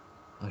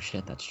 Oh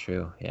shit, that's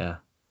true. Yeah.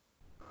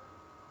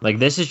 Like,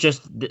 this is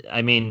just,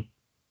 I mean,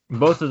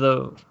 both of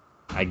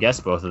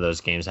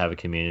those games have a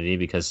community,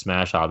 because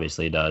Smash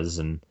obviously does,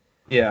 and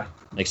yeah,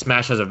 like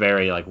Smash has a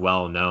very, like,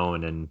 well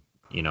known and,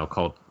 you know,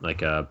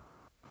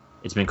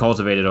 it's been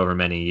cultivated over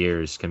many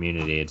years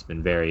community. It's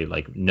been very,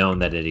 like, known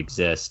that it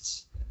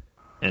exists,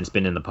 and it's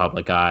been in the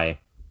public eye.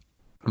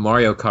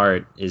 Mario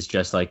Kart is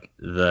just like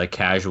the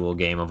casual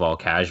game of all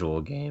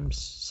casual games,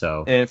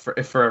 so and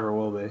it forever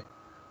will be.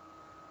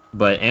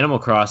 But Animal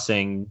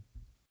Crossing,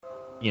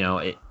 you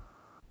know,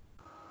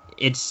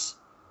 it's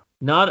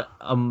not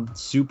a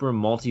super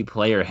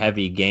multiplayer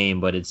heavy game,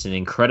 but it's an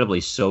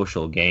incredibly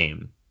social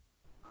game.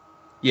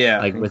 Yeah,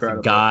 like with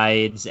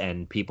guides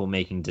and people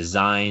making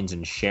designs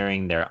and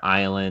sharing their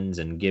islands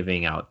and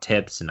giving out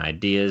tips and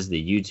ideas.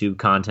 The YouTube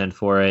content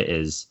for it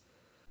is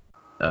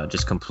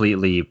just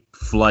completely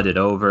flooded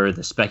over.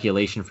 The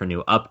speculation for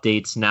new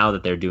updates now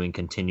that they're doing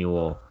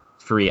continual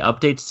free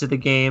updates to the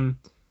game.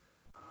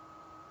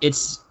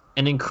 It's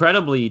an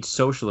incredibly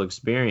social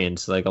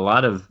experience. Like, a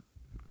lot of,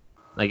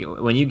 like,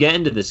 when you get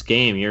into this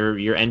game,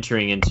 you're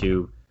entering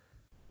into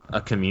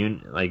a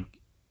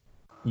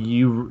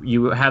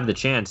you have the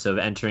chance of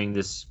entering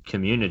this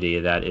community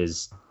that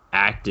is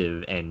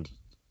active and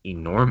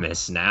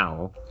enormous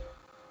now.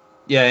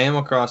 Yeah,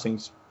 Animal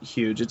Crossing's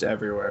huge. It's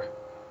everywhere.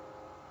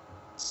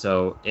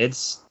 So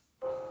it's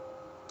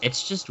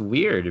just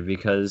weird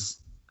because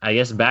I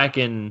guess back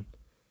in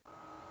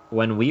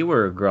when we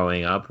were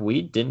growing up,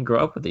 we didn't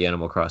grow up with the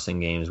Animal Crossing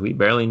games. We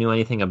barely knew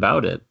anything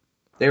about it.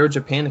 They were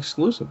Japan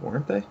exclusive,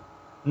 weren't they?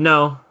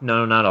 No,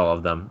 not all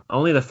of them.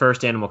 Only the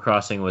first Animal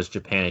Crossing was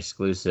Japan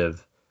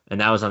exclusive,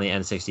 and that was on the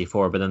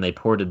N64, but then they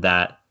ported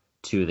that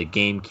to the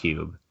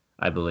GameCube,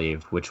 I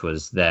believe, which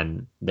was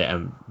then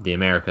the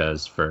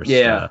America's first.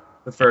 Yeah,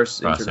 the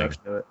first Crossing.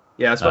 introduction to it.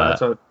 Yeah,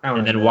 that's what I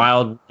and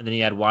then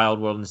you had Wild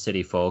World and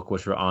City Folk,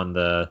 which were on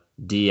the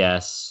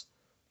DS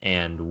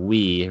and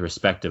Wii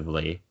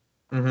respectively.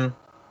 Mm-hmm.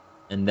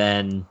 And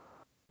then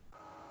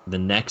the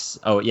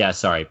next,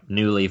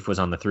 New Leaf was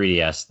on the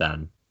 3DS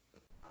then.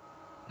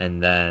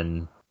 And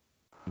then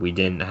we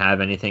didn't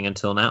have anything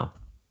until now.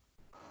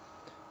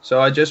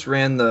 So I just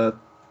ran the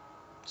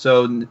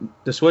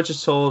Switch is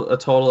sold a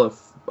total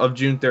of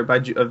June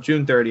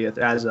 30th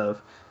as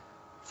of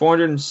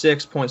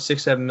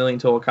 406.67 million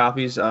total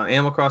copies.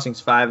 Animal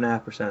Crossing's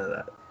 5.5% of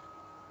that.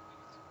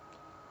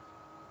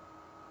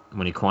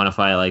 When you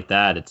quantify it like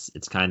that,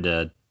 it's kind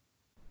of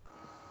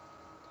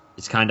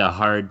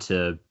hard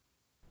to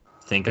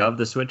think of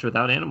the Switch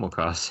without Animal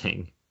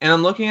Crossing. And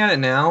I'm looking at it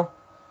now.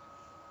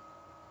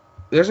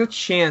 There's a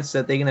chance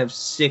that they can have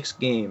 6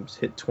 games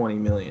hit 20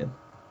 million.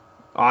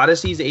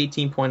 Odyssey's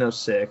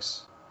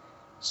 18.06.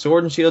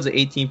 Sword and Shield's at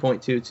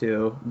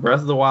 18.22. Breath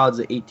of the Wild's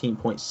at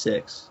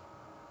 18.6.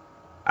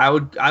 I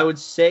would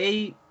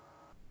say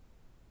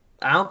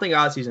I don't think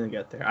Odyssey's gonna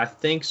get there. I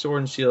think Sword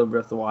and Shield and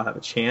Breath of the Wild have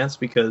a chance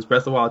because Breath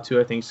of the Wild 2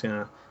 I think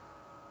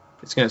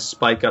it's gonna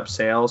spike up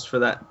sales for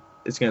that.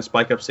 It's gonna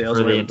spike up sales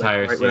for the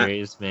entire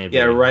series, maybe.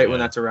 Yeah, when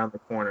that's around the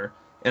corner.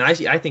 And I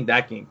think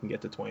that game can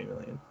get to 20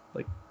 million.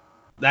 Like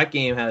that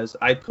game has,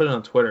 I put it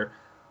on Twitter.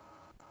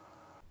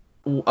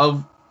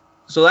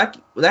 So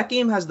that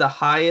game has the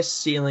highest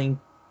ceiling,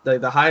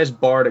 the highest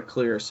bar to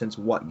clear since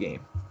what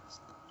game?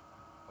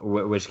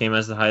 Which game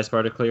has the highest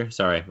bar to clear?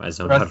 Sorry, I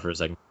zoned out for a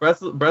second.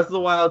 Breath of the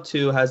Wild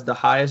 2 has the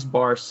highest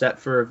bar set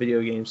for a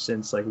video game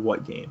since like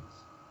what game?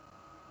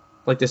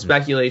 Like the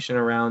speculation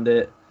around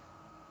it.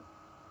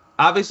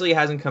 Obviously, it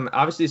hasn't come.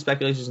 Obviously, the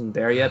speculation isn't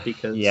there yet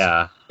because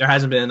there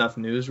hasn't been enough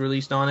news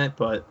released on it.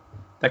 But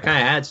that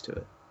kind of adds to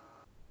it.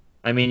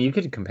 I mean, you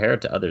could compare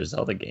it to other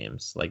Zelda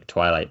games like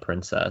Twilight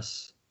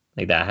Princess.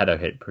 Like that had a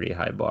pretty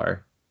high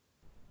bar.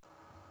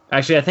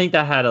 Actually, I think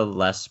that had a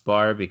less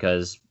bar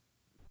because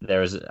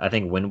I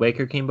think Wind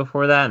Waker came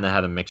before that, and that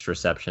had a mixed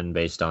reception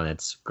based on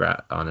its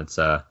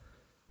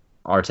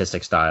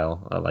artistic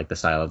style, like the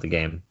style of the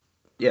game.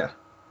 Yeah,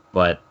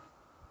 but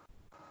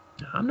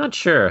I'm not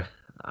sure.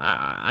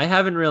 I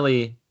haven't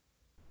really.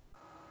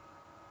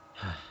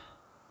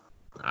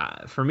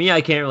 For me,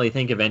 I can't really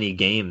think of any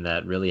game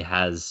that really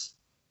has.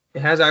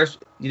 You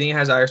think it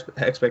has our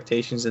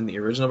expectations in the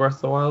original Breath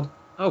of the Wild?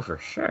 Oh, for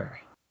sure.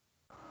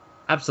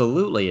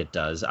 Absolutely, it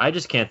does. I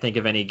just can't think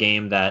of any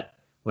game that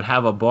would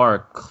have a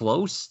bar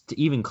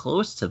even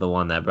close to the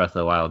one that Breath of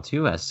the Wild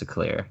 2 has to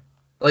clear.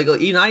 Like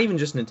not even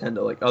just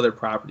Nintendo, like other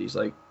properties,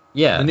 like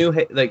the new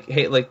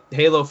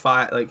Halo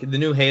 5, like the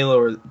new Halo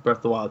or Breath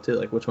of the Wild 2,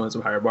 like which one has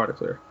a higher bar to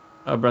clear?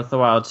 Breath of the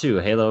Wild 2.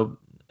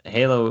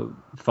 Halo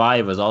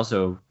 5 was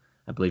also,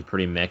 I believe,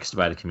 pretty mixed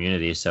by the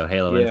community. So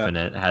Halo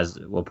Infinite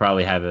would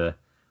probably have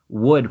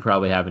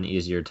an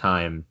easier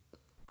time,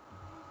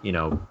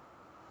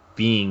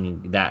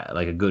 being that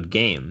like a good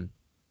game,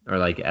 or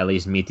like at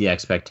least meet the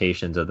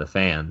expectations of the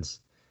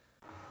fans.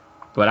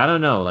 But I don't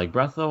know, like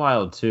Breath of the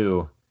Wild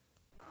 2,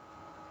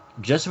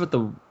 just with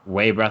the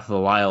way Breath of the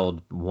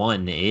Wild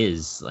 1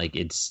 is, like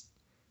it's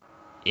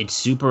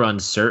super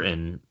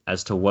uncertain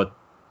as to what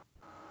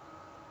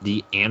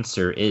the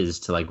answer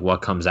is to like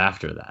what comes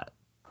after that.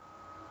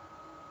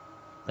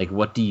 Like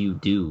what do you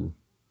do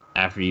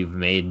after you've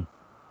made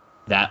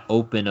that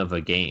open of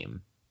a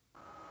game?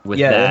 With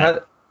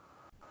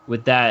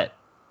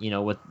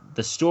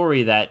the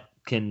story that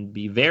can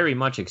be very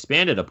much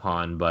expanded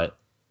upon, but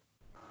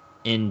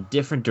in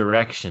different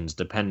directions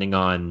depending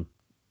on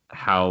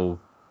how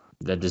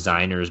the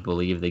designers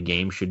believe the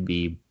game should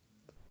be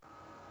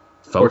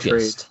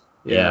focused.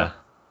 Yeah.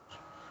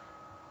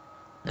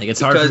 Like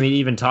it's hard for me to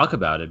even talk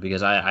about it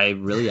because I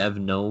really have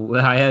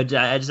I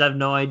just have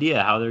no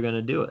idea how they're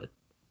gonna do it.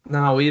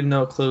 No, we have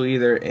no clue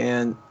either,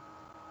 and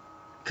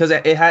because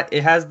it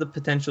has the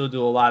potential to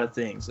do a lot of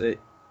things.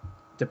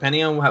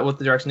 Depending on what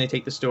the direction they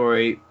take the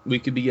story, we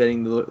could be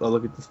getting a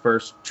look at the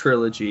first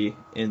trilogy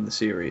in the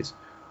series.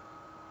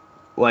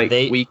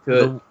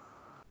 The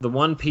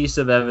one piece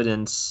of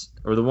evidence,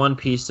 or the one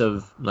piece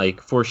of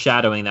like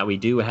foreshadowing that we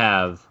do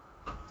have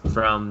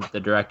from the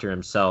director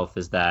himself,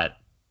 is that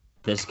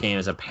this game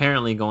is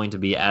apparently going to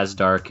be as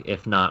dark,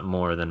 if not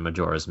more, than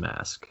Majora's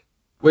Mask.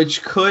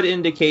 Which could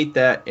indicate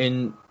that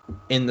in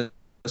the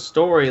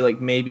story,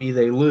 like maybe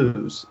they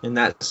lose, and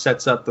that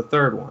sets up the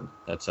third one.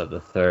 That's up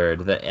the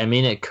third. I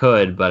mean, it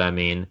could, but I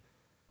mean,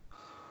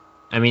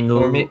 I mean,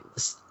 Or may-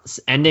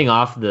 ending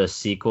off the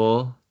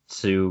sequel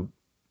to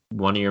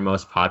one of your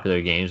most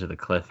popular games with a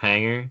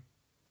cliffhanger,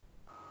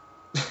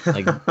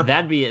 like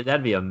that'd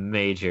be a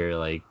major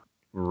like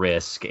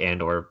risk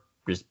and or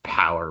just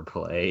power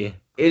play.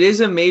 It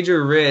is a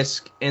major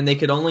risk, and they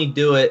could only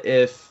do it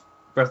if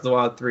Breath of the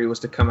Wild 3 was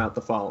to come out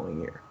the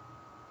following year,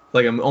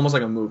 like almost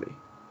like a movie.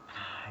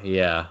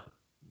 Yeah,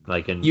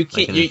 like an You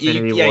can't. like an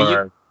Infinity Yeah.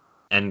 War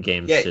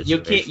Endgame Yeah.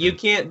 situation. You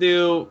can't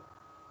do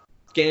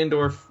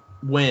Ganondorf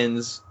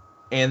wins,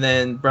 and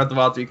then Breath of the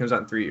Wild 3 comes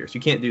out in 3 years.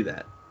 You can't do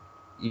that.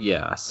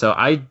 Yeah, so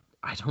I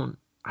don't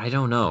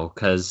know,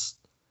 because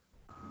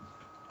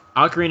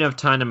Ocarina of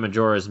Time and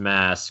Majora's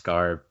Mask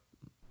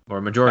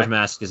Majora's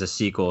Mask is a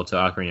sequel to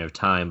Ocarina of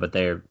Time, but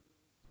there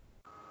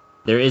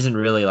isn't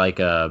really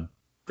like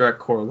Direct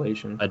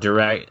correlation. a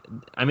direct.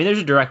 I mean, there's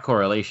a direct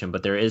correlation,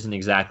 but there isn't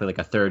exactly like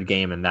a third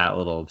game in that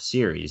little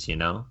series, you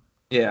know?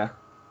 Yeah.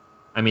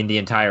 I mean, the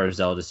entire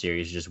Zelda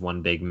series is just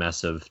one big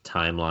mess of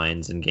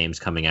timelines and games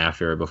coming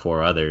after or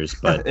before others.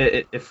 But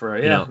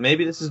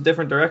Maybe this is a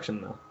different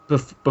direction though.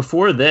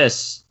 before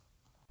this,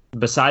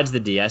 besides the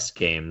DS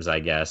games, I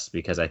guess,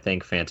 because I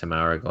think Phantom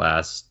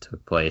Hourglass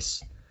took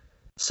place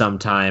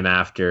sometime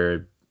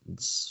after.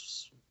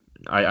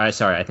 I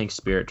think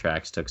Spirit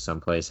Tracks took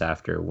some place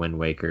after Wind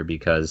Waker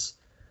because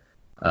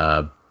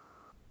one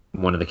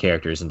of the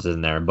characters is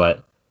in there.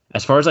 But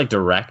as far as like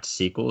direct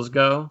sequels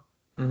go,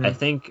 I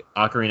think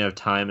Ocarina of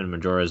Time and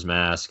Majora's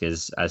Mask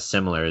is as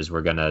similar as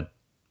we're gonna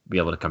be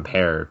able to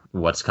compare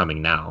what's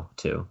coming now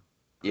to.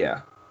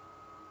 Yeah.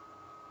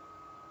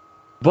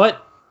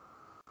 But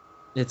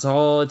it's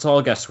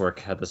all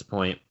guesswork at this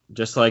point.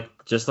 Just like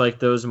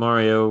those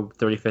Mario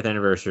 35th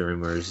anniversary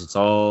rumors, it's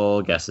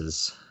all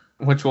guesses.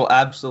 Which will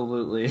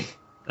absolutely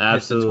Come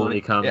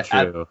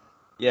true.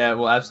 It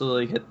will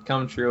absolutely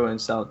come true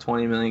and sell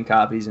 20 million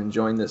copies and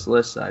join this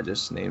list I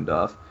just named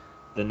off.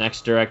 The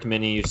next Direct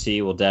Mini you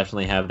see will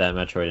definitely have that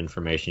Metroid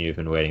information you've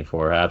been waiting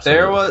for.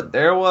 Absolutely.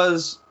 There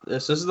was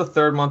this is the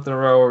third month in a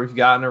row where we've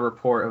gotten a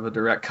report of a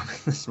Direct coming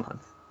this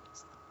month.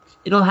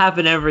 It'll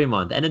happen every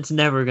month, and it's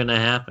never gonna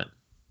happen.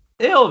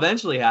 It'll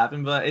eventually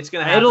happen, but it's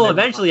gonna happen. It'll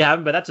eventually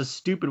happen, but that's a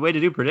stupid way to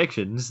do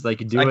predictions.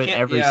 Like, do it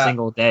every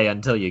single day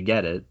until you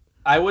get it.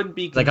 I wouldn't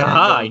be like,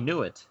 aha, I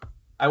knew it.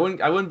 I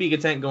wouldn't be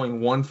content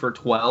going 1 for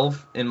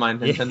 12 in my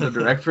Nintendo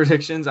Direct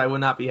predictions. I would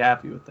not be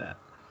happy with that.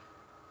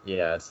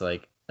 Yeah, it's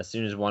like as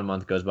soon as 1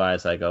 month goes by,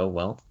 it's like, oh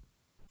well,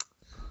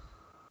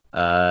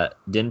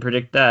 didn't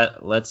predict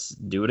that. Let's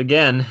do it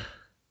again.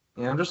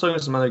 Yeah, I'm just looking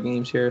at some other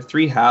games here.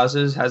 Three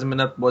Houses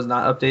was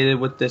not updated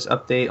with this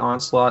update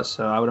Onslaught,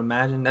 so I would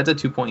imagine that's at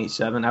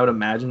 2.87. I would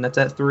imagine that's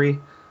at 3.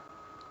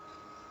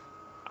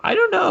 I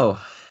don't know.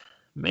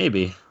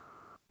 Maybe.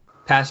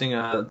 Passing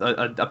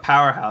a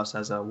powerhouse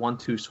as a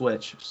 1-2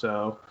 switch,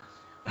 so.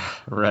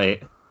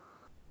 Right.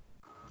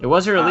 It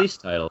was a release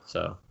title,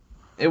 so.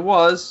 It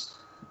was.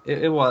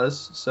 It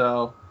was,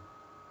 so.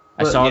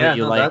 I saw that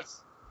you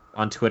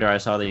on Twitter, I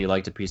saw that you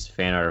liked a piece of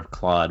fan art of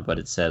Claude, but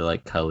it said,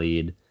 like,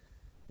 Khalid.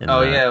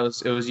 Yeah,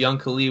 it was young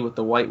Khalid with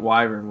the white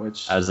wyvern,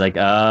 which. I was like,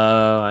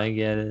 oh, I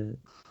get it.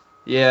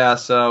 Yeah,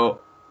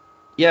 so.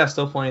 Yeah,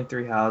 still playing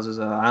Three Houses.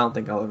 I don't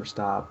think I'll ever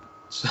stop.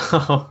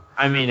 So.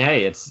 I mean,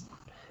 hey, it's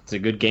a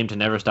good game to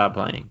never stop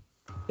playing.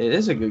 It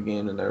is a good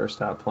game to never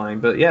stop playing.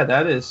 But yeah,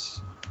 that is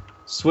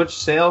Switch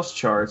sales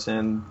charts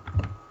and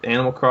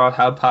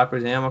how popular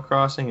is Animal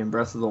Crossing and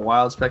Breath of the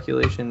Wild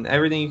speculation,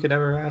 everything you could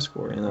ever ask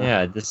for. You know?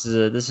 Yeah, this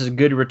is a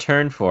good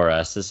return for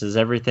us. This is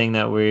everything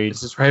that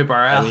this is right up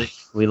our alley.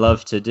 We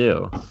love to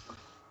do.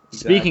 Exactly.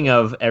 Speaking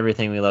of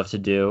everything we love to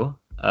do,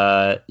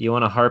 you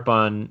want to harp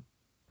on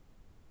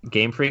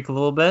Game Freak a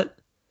little bit?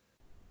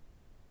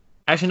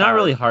 Actually, not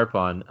really harp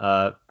on.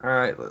 All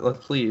right,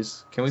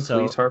 please. Can we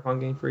please harp on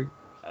Game Freak?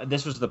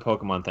 This was the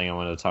Pokemon thing I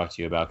wanted to talk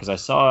to you about, because I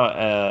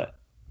saw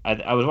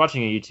I was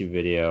watching a YouTube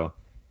video,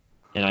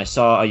 and I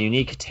saw a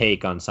unique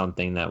take on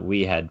something that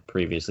we had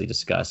previously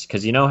discussed.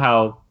 Because you know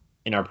how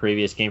in our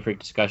previous Game Freak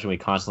discussion we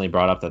constantly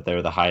brought up that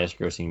they're the highest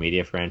grossing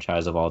media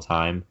franchise of all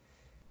time?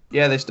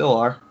 Yeah, they still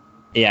are.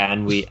 Yeah,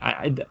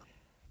 and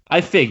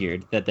I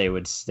figured that they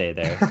would stay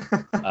there.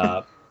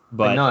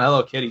 But no,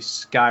 Hello Kitty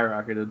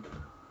skyrocketed.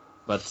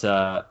 But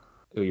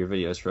your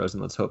video is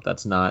frozen. Let's hope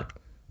that's not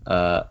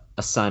a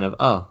sign of,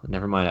 oh,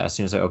 never mind. As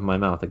soon as I open my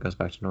mouth, it goes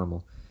back to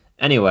normal.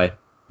 Anyway,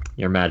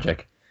 you're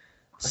magic.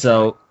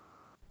 So,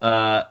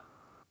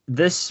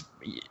 this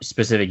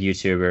specific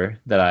YouTuber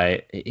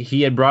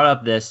he had brought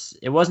up this.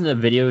 It wasn't a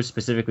video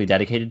specifically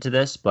dedicated to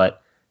this,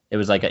 but it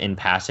was like an in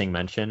passing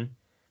mention.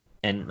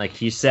 And like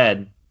he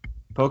said,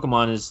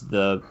 Pokemon is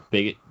the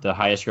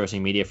highest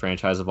grossing media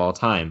franchise of all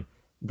time.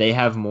 They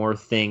have more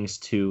things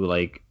to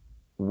like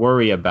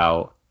worry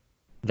about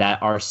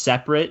that are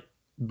separate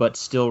but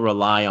still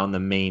rely on the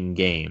main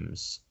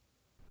games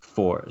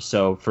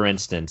so for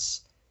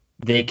instance,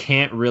 they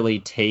can't really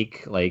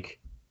take like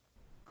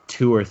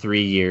 2 or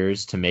 3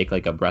 years to make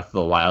like a Breath of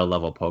the Wild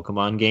level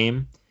Pokemon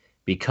game,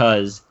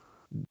 because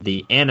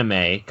the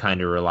anime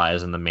kind of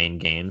relies on the main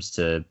games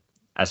to,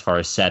 as far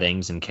as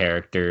settings and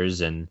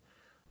characters and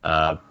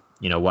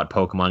what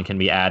Pokemon can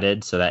be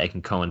added so that it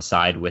can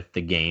coincide with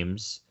the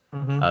games.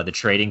 Mm-hmm. The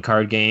trading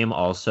card game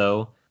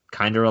also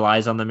kind of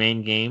relies on the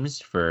main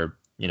games for,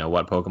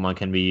 what Pokemon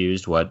can be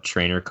used, what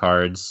trainer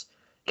cards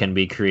can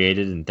be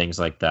created, and things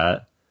like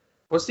that.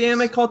 What's the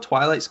anime called?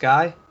 Twilight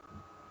Sky?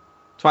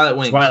 Twilight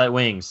Wings. Twilight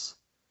Wings.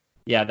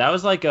 Yeah, that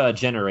was like a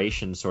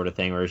generation sort of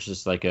thing where it's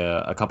just like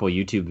a couple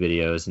YouTube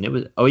videos. And it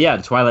was,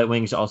 the Twilight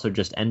Wings also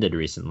just ended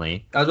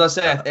recently. I was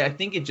about to say, I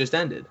think it just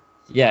ended.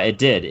 Yeah, it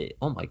did.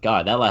 Oh my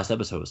God, that last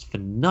episode was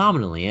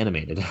phenomenally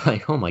animated.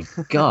 Like, oh my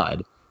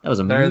God, that was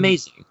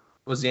amazing.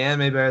 Was the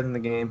anime better than the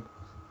game?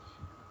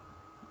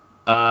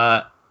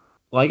 Well,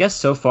 I guess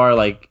so far,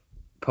 like,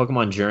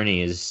 Pokemon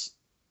Journey is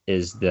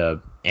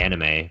the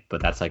anime,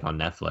 but that's like on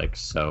Netflix.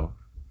 So,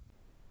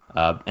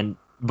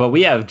 but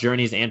we have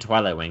Journeys and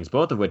Twilight Wings,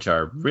 both of which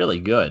are really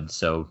good.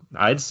 So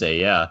I'd say,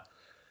 yeah.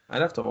 I'm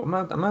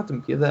gonna have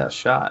to give that a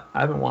shot. I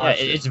haven't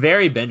watched it. It's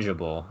very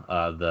bingeable.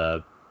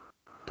 The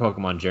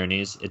Pokemon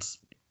Journeys.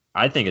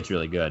 I think it's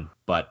really good,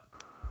 but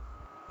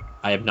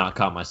I have not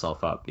caught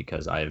myself up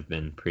because I have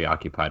been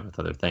preoccupied with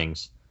other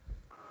things.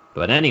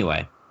 But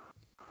anyway,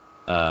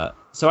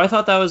 so I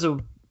thought that was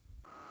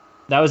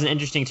an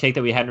interesting take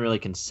that we hadn't really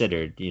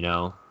considered.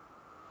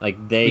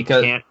 Like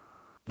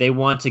they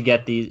want to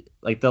get these,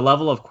 like, the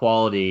level of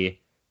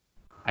quality,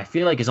 I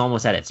feel like, is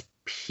almost at its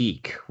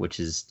peak, which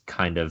is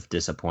kind of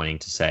disappointing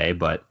to say,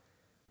 but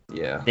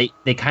yeah,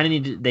 they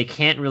kind of they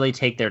can't really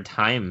take their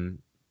time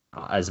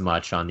as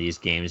much on these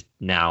games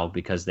now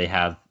because they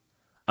have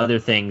other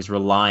things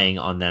relying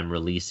on them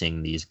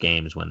releasing these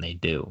games when they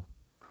do.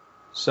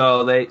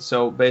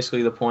 So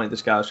basically the point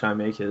this guy was trying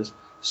to make is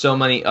so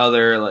many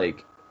other,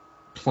 like,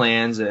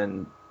 plans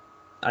and,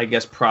 I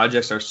guess,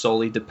 projects are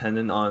solely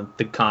dependent on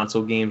the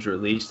console games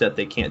release that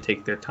they can't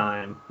take their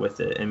time with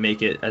it and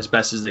make it as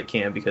best as they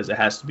can because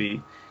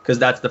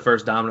that's the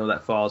first domino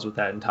that falls with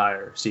that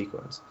entire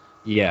sequence.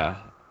 Yeah,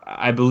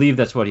 I believe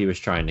that's what he was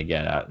trying to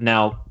get at.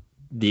 Now,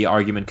 the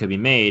argument could be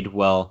made,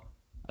 well,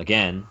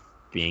 again,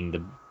 being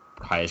the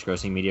highest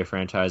grossing media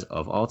franchise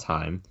of all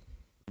time,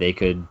 they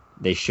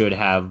should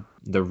have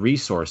the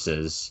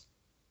resources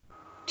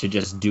to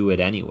just do it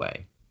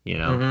anyway,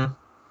 Mm-hmm.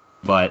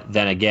 But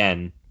then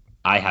again,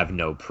 I have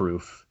no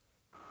proof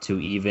to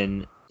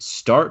even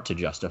start to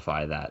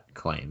justify that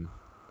claim.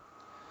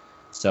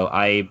 So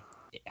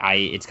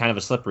it's kind of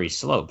a slippery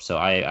slope. So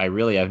I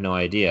really have no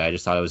idea. I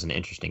just thought it was an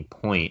interesting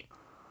point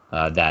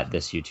that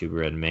this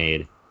YouTuber had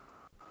made,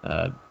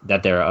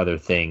 that there are other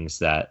things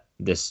that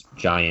this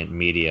giant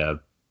media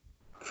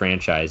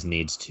franchise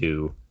needs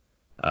to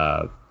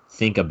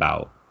think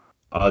about.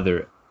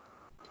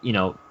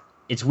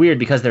 It's weird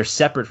because they're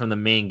separate from the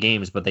main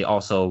games, but they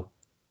also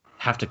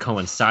have to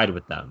coincide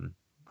with them.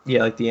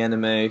 Yeah, like the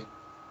anime.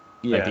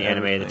 Yeah, like the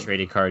anime, the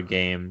trading card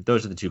game.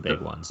 Those are the two big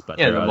ones. But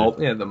the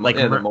mobile. I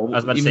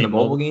was about to say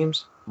mobile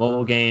games.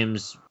 Mobile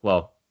games.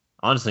 Well,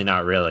 honestly,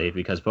 not really,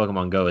 because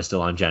Pokemon Go is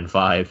still on Gen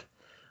 5.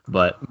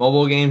 But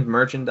mobile games,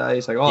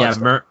 merchandise, like all.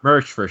 Yeah,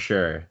 merch for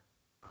sure.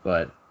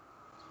 But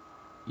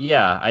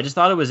yeah, I just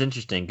thought it was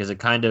interesting because it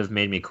kind of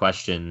made me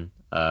question,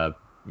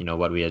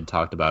 what we had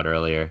talked about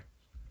earlier.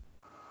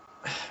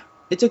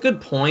 It's a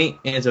good point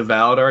and it's a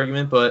valid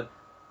argument, but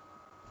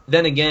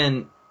then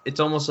again, it's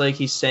almost like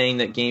he's saying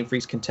that Game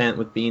Freak's content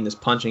with being this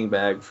punching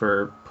bag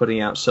for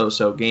putting out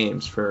so-so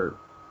games for,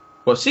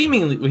 well, he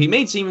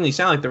made seemingly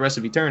sound like the rest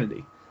of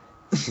eternity.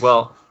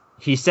 Well,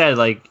 he said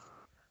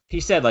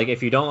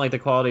if you don't like the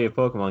quality of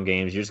Pokemon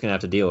games, you're just gonna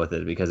have to deal with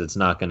it because it's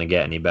not gonna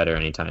get any better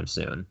anytime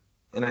soon.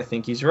 And I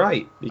think he's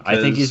right. I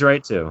think he's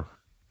right too.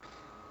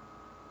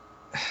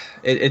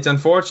 It's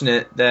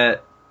unfortunate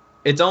that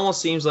it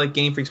almost seems like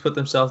Game Freak's put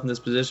themselves in this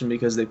position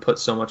because they put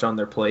so much on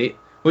their plate,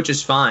 which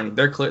is fine.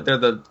 They're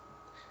the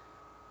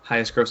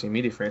highest grossing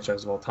media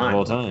franchise of all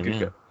time.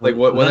 Yeah. Like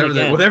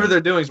whatever they're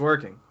doing is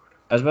working.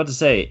 I was about to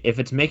say, if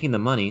it's making the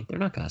money, they're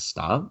not gonna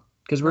stop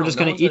because we're just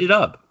gonna eat it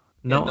up.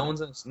 No one's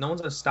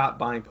gonna stop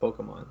buying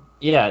Pokemon.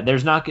 Yeah,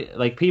 there's not,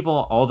 like,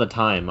 people all the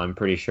time. I'm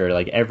pretty sure,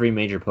 like, every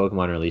major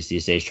Pokemon release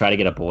these days try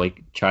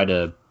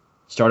to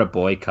start a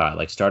boycott,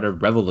 like start a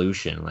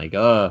revolution, like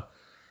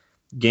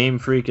Game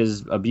Freak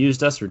has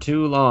abused us for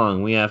too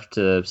long. We have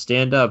to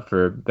stand up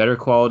for better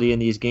quality in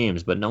these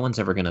games, but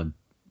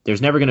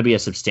there's never gonna be a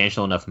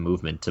substantial enough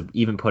movement to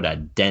even put a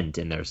dent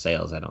in their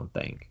sales, I don't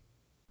think.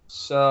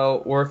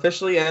 So we're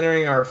officially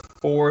entering our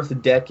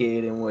fourth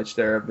decade in which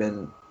there have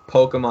been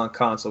Pokemon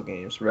console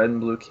games. Red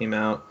and Blue came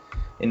out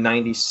in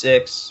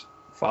 '96,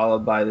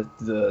 followed by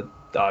the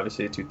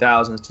obviously the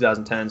 2000s,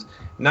 2010s.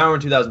 Now we're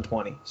in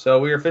 2020. So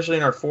we are officially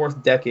in our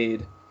fourth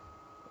decade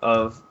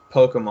of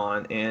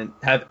Pokemon. And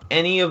has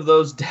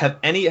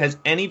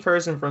any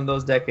person from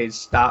those decades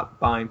stopped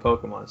buying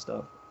Pokemon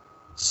stuff?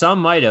 Some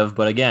might have,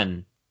 but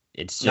again,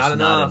 it's just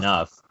not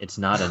enough. It's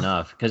not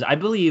enough because I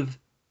believe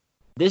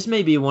this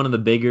may be one of the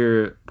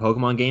bigger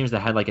Pokemon games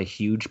that had like a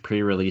huge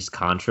pre-release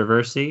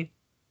controversy.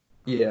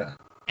 Yeah.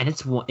 And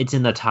it's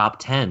in the top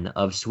 10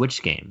 of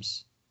Switch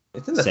games.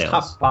 It's in the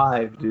top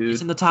 5, dude.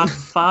 It's in the top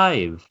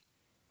 5.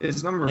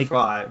 It's number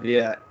 5,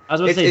 yeah. I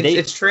was about to say,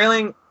 it's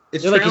trailing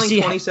It's They're like, trailing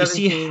you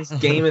see 2017's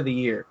Game of the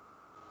Year.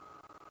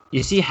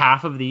 You see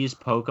half of these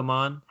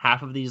Pokemon,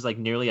 half of these like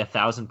nearly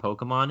 1,000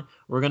 Pokemon,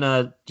 we're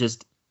gonna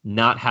just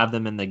not have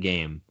them in the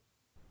game.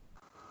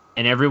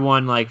 And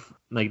everyone like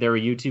there were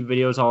YouTube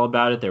videos all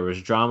about it. There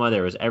was drama.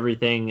 There was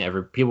everything.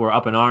 People were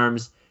up in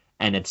arms,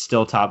 and it's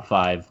still top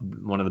 5,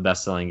 one of the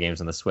best-selling games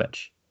on the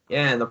Switch.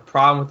 Yeah, and the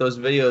problem with those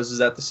videos is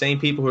that the same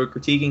people who are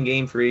critiquing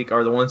Game Freak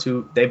are the ones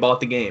who they bought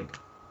the game.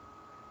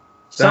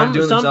 They're not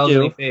doing themselves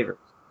any favors.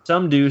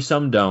 Some do,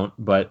 some don't,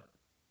 but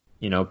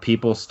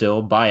people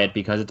still buy it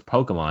because it's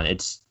Pokemon.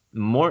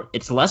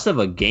 It's less of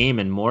a game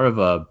and more of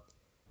a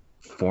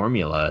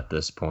formula at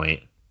this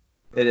point.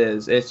 It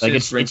is. It's like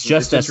just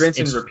rinse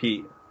and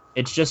repeat.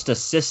 It's just a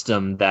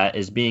system that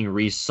is being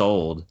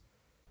resold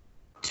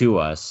to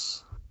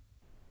us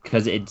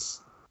because it's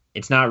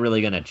not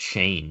really going to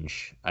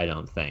change, I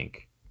don't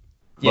think.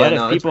 Yeah,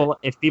 but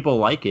if people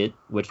like it,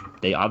 which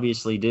they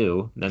obviously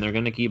do, then they're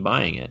going to keep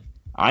buying it.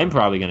 I'm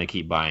probably going to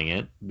keep buying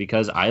it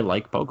because I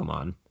like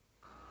Pokemon.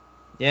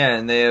 Yeah,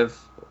 and they have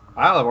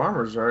Isle of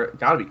Armor's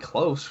got to be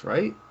close,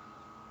 right?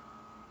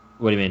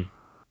 What do you mean?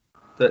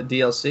 The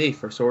DLC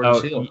for Sword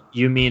and Shield.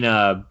 You mean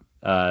Crown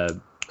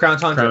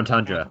Tundra. Crown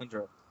Tundra.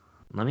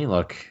 Let me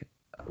look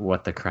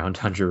what the Crown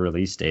Tundra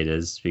release date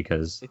is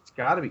because it's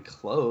got to be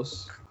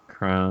close.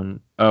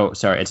 Oh,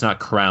 sorry, it's not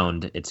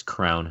Crowned, it's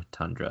Crown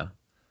Tundra.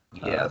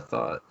 Yeah, I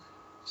thought.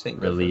 Same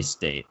release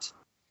date.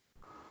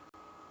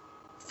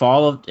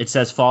 It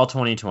says fall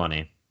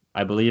 2020.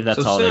 I believe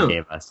that's all they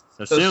gave us.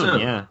 So soon,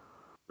 yeah.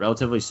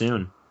 Relatively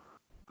soon.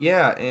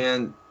 Yeah,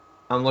 and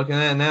I'm looking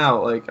at it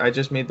now. Like, I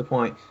just made the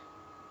point.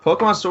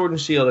 Pokemon Sword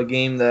and Shield, a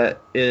game that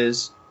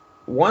is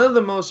one of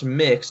the most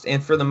mixed,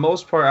 and for the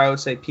most part, I would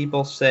say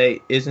people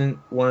say isn't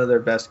one of their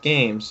best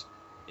games.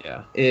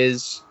 Yeah.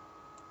 Is,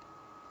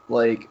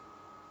 like,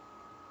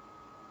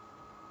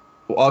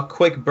 a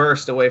quick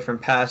burst away from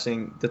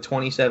passing the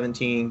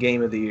 2017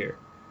 Game of the Year.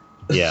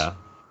 Yeah.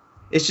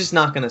 It's just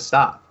not going to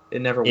stop.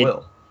 It never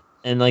will.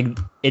 And, like,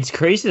 it's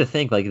crazy to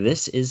think, like,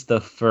 this is the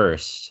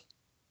first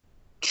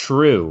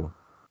true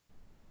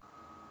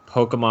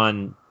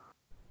Pokemon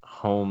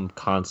home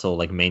console,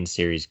 like, main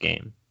series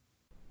game.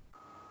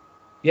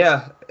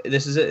 Yeah,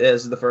 this is it.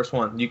 This is the first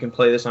one. You can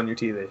play this on your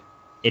TV.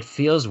 It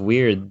feels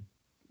weird.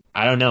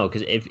 I don't know,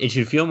 because it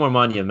should feel more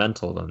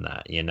monumental than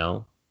that,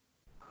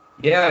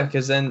 Yeah,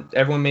 because then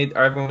everyone made the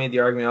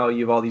argument, oh,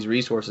 you have all these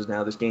resources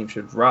now, this game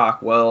should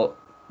rock. Well,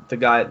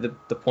 the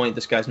point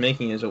this guy's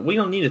making is that we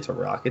don't need it to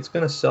rock. It's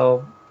gonna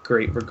sell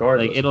great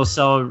regardless. Like, it'll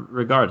sell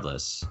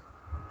regardless.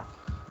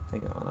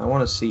 Hang on, I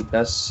want to see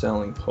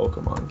best-selling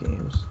Pokemon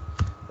games.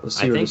 Let's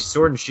see. I think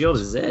Sword and Shield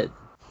is it.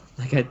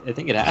 Like, I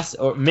think it has,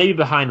 or maybe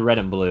behind Red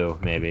and Blue,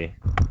 maybe.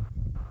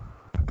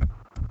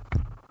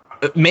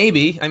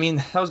 Maybe. I mean,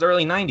 that was the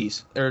early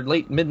 '90s or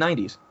late mid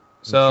 '90s.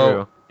 So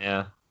true.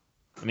 Yeah.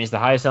 I mean, it's the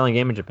highest-selling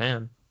game in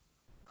Japan.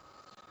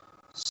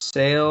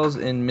 Sales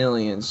in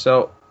millions.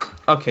 So,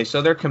 okay,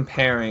 so they're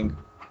comparing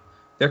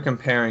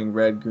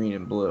Red, Green,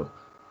 and Blue.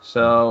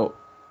 So,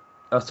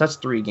 that's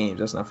 3 games.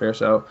 That's not fair.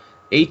 So,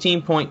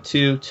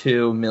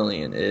 18.22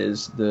 million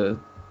is the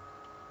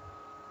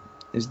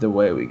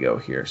way we go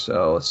here.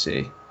 So, let's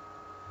see.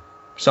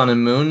 Sun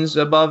and Moon's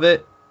above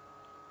it.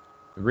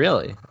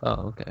 Really?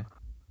 Oh, okay.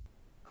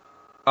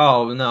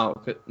 Oh, no,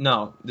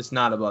 it's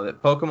not above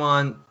it.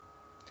 Pokemon,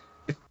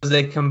 because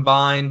they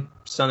combine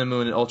Sun and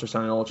Moon and Ultra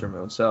Sun and Ultra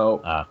Moon.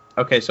 So,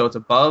 okay, so it's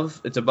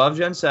above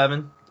Gen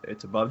 7,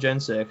 it's above Gen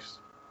 6,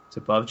 it's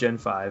above Gen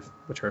 5,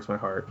 which hurts my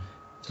heart.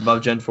 It's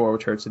above Gen 4,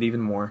 which hurts it even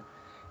more.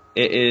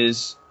 It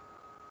is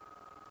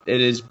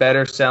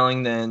better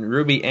selling than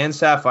Ruby and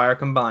Sapphire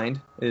combined.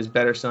 It is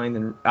better selling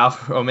than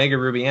Omega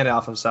Ruby and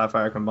Alpha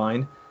Sapphire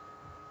combined,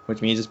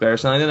 which means it's better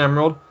selling than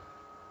Emerald.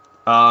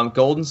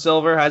 Gold and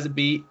Silver has a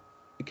beat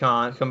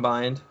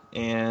combined,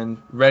 and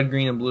Red,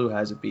 Green, and Blue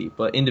has a beat.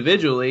 But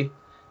individually,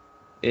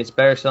 it's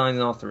better selling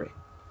than all 3.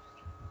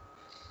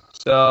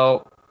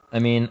 So, I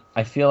mean,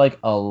 I feel like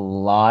a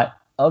lot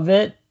of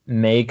it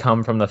may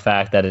come from the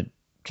fact that it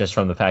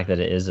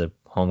is a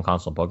home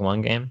console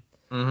Pokemon game.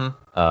 Mm-hmm.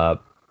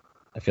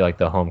 I feel like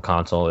the home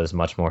console is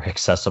much more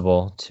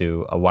accessible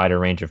to a wider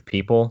range of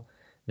people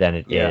than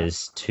it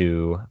is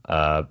to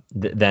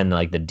than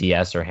like the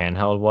DS or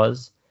handheld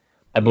was.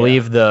 I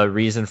believe the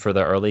reason for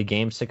the early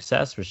game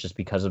success was just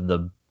because of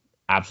the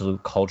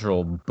absolute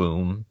cultural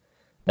boom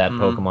that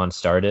Pokemon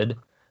started,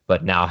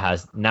 but now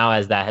as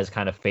that has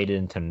kind of faded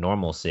into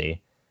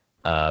normalcy,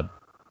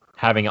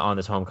 having it on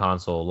this home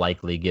console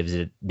likely gives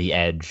it the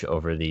edge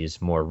over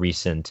these more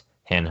recent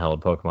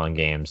handheld Pokemon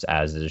games,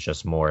 as it is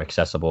just more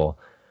accessible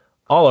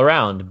all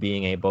around,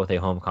 being both a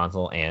home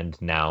console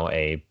and now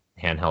a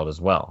handheld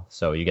as well.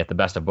 So you get the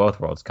best of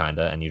both worlds,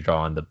 kinda, and you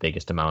draw on the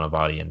biggest amount of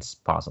audience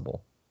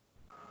possible.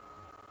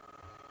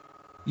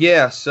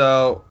 Yeah,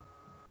 so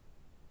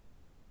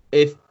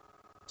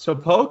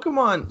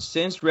Pokemon,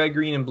 since Red,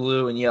 Green, and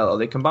Blue, and Yellow,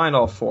 they combined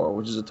all 4,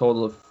 which is a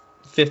total of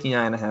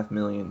 59.5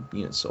 million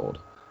units sold.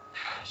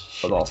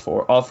 Of all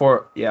four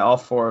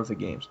of the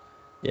games.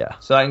 Yeah.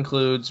 So that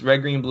includes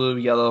red, green, blue,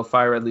 yellow,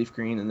 fire red, leaf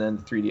green, and then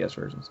the 3DS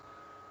versions.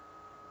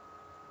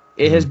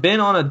 It has been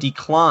on a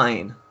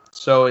decline,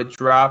 so it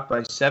dropped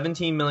by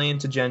 17 million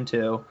to Gen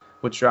 2,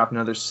 which dropped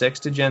another 6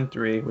 to Gen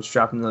 3, which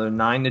dropped another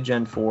 9 to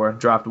Gen 4,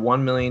 dropped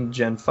 1 million to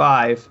Gen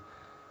 5,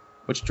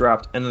 which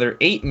dropped another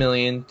 8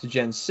 million to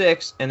Gen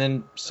 6, and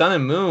then Sun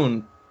and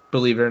Moon,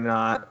 believe it or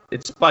not,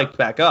 it spiked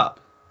back up.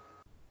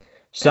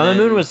 Sun and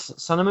Moon was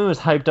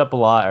hyped up a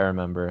lot, I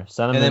remember.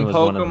 Sun and Moon was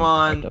one of the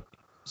hyped up.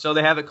 So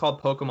they have it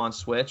called Pokemon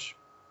Switch.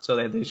 So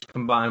they just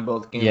combine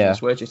both games on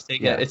Switch. It's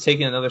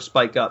taking another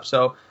spike up.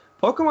 So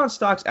Pokemon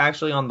stock's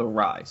actually on the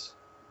rise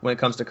when it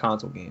comes to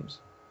console games.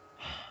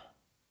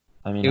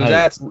 I mean, it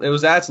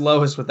was at its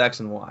lowest with X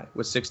and Y,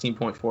 with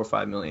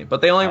 16.45 million.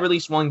 But they only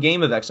released one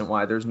game of X and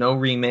Y. There's no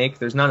remake.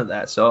 There's none of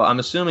that. So I'm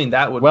assuming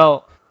that would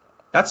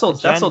that sold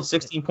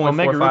 16.45.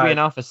 Omega Ruby and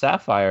Alpha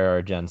Sapphire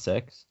are Gen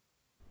 6.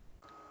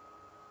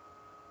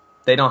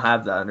 They don't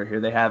have that under here.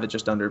 They have it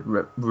just under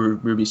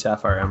Ruby,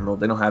 Sapphire,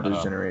 Emerald. They don't have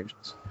those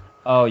generations.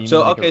 Oh, you mean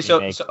so like okay, so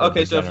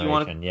if you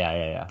want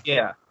to,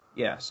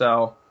 yeah.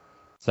 So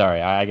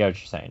sorry, I get what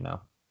you're saying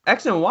now.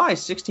 X and Y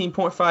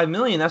 16.5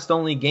 million. That's the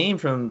only game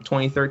from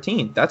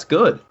 2013. That's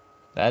good.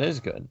 That is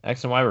good.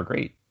 X and Y were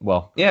great.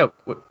 Well, yeah,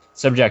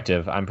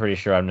 subjective. I'm pretty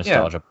sure I'm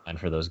nostalgia blind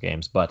for those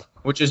games, but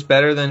which is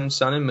better than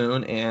Sun and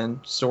Moon, and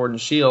Sword and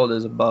Shield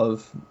is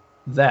above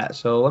that.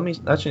 So I'm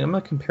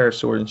gonna compare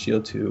Sword and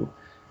Shield to.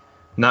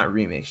 Not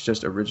remakes,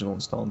 just original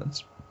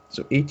installments.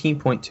 So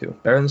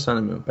 18.2. Better than Sun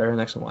and Moon. Better than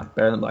X and Y.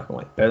 Better than Black and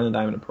White. Better than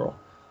Diamond and Pearl.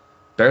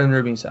 Better than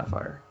Ruby and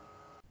Sapphire.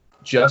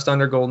 Just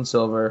under Gold and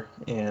Silver,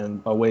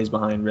 and a ways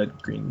behind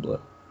Red, Green, and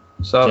Blue.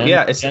 So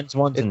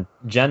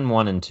Gen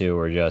 1 and 2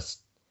 were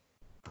just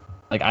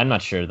like I'm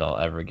not sure they'll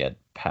ever get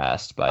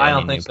passed by. I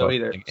don't think so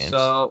either. Games.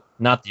 So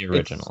not the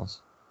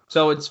originals.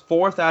 It's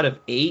 4th out of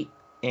 8,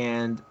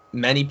 and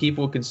many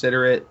people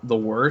consider it the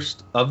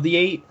worst of the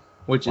 8,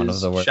 which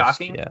is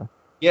shocking. Yeah.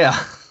 Yeah.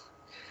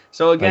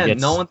 So again, like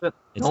no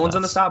one's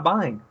gonna stop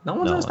buying. No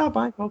one's gonna stop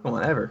buying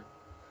Pokemon ever.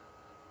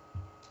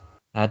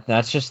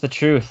 That's just the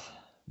truth.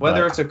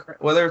 Whether it's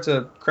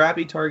a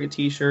crappy Target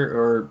T-shirt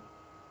or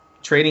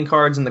trading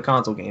cards in the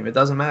console game, it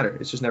doesn't matter.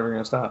 It's just never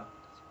gonna stop.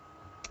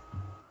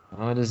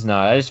 No, it is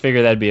not. I just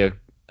figured that'd be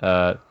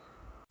a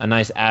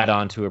nice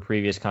add-on to a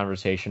previous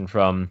conversation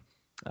from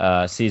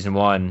season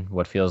 1.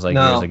 What feels like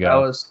years ago.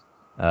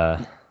 That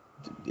was.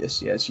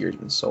 This year's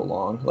been so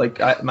long. Like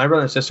my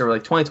brother and sister were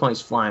like, 2020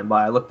 is flying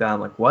by. I looked down,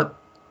 like, what?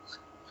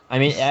 I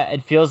mean,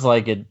 it feels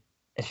like it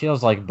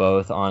feels like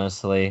both,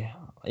 honestly.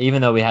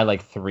 Even though we had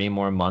like 3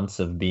 more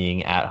months of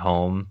being at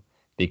home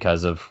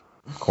because of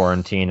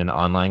quarantine and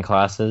online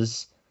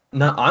classes.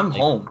 No, I'm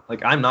home.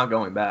 Like I'm not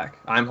going back.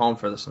 I'm home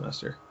for the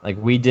semester. Like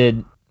we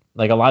did,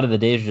 like a lot of the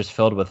days are just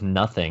filled with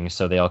nothing,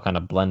 so they all kind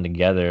of blend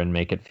together and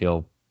make it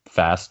feel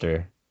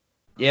faster.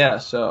 Yeah,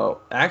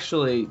 so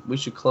actually we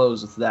should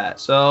close with that.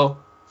 So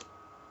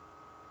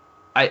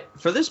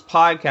for this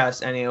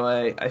podcast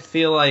anyway, I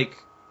feel like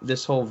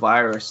this whole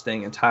virus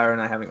thing and Tyler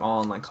and I having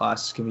all online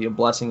classes can be a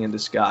blessing in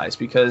disguise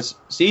because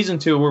season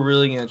 2 we're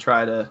really going to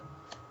try to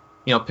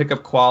pick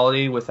up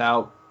quality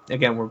without,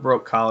 again, we're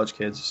broke college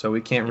kids, so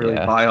we can't really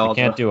buy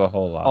do a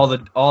whole lot.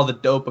 all the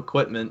dope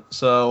equipment.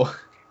 So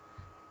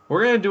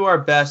we're going to do our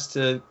best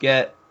to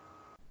get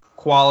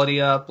quality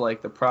up,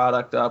 like the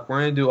product up. We're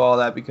going to do all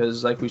that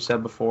because, like we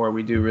said before,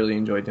 we do really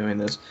enjoy doing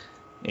this.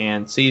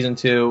 And season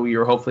 2,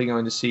 you're hopefully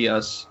going to see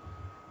us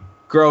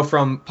grow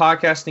from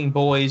podcasting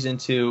boys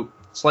into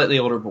slightly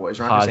older boys.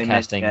 We're not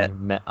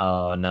podcasting.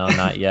 Oh, no,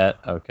 not yet.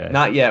 Okay.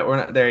 Not yet. We're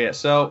not there yet.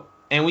 So,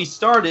 and we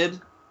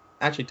started,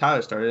 actually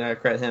Tyler started, I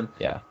credit him.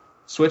 Yeah.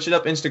 Switch It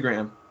Up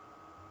Instagram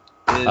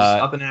is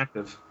up and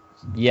active.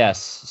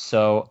 Yes.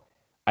 So,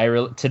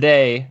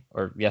 today,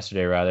 or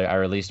yesterday rather, I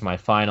released my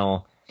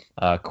final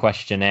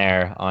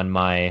questionnaire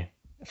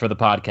for the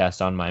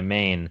podcast on my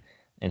main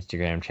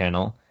Instagram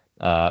channel,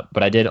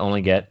 but I did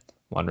only get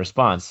one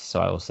response, so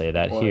I will say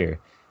that here.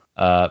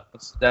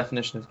 What's the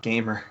definition of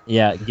gamer?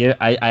 Yeah,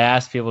 I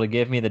asked people to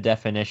give me the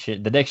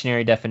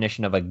dictionary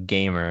definition of a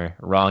gamer,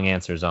 wrong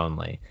answers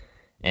only,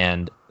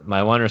 and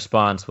my one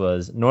response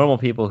was normal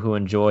people who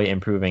enjoy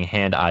improving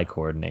hand-eye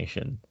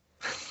coordination,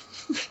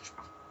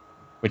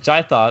 which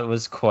I thought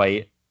was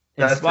quite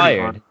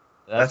inspired.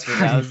 That's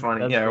pretty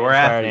funny. That's yeah, we're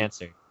athletes.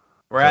 Answer.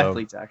 We're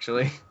athletes,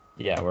 actually.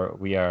 Yeah,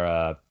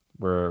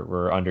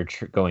 we're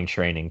undergoing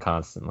training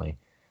constantly,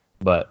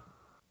 but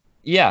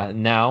yeah,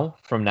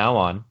 from now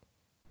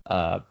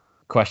on,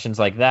 questions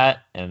like that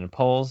and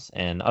polls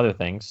and other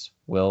things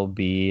will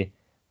be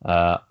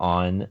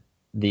on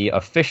the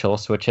official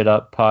Switch It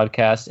Up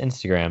Podcast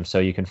Instagram. So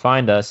you can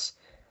find us.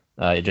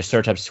 Just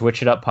search up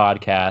Switch It Up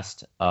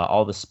Podcast.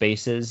 All the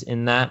spaces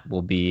in that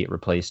will be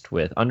replaced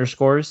with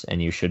underscores,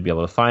 and you should be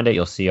able to find it.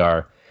 You'll see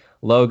our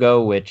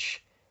logo,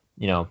 which,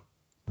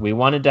 we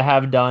wanted to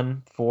have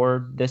done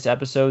for this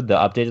episode, the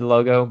updated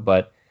logo,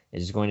 but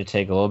it's going to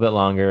take a little bit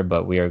longer,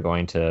 but we are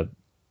going to,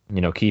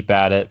 keep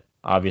at it.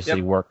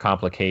 Obviously, work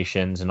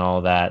complications and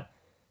all that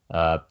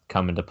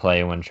come into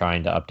play when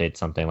trying to update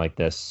something like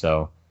this.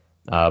 So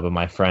but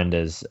my friend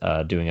is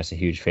doing us a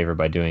huge favor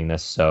by doing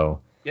this. So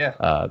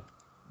Yeah.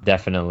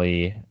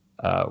 Definitely,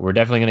 we're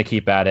definitely going to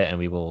keep at it, and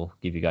we will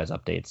give you guys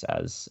updates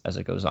as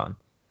it goes on.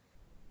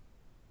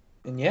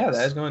 And yeah,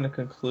 that is going to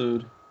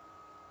conclude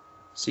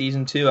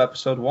season 2,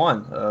 episode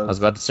 1. I was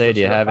about to say, do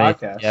you have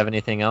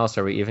anything else?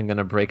 Are we even going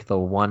to break the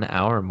 1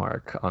 hour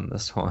mark on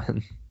this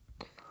one?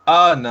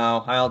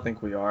 No, I don't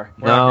think we are.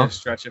 We're not going to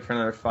stretch it for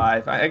another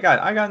 5. I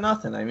got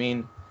nothing. I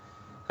mean,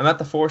 I'm at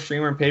the 4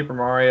 streamer in Paper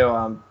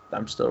Mario.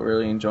 I'm still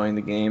really enjoying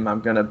the game.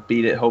 I'm going to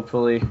beat it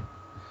hopefully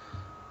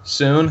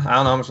soon. I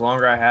don't know how much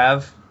longer I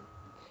have.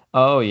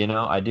 Oh,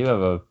 I do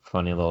have a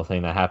funny little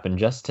thing that happened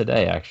just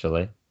today,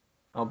 actually.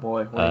 Oh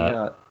boy, what do you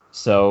got?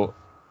 So,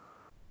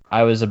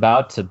 I was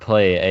about to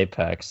play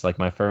Apex, like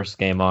my first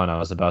game on, I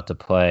was about to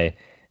play,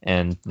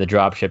 and the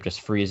dropship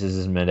just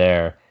freezes in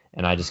midair,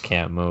 and I just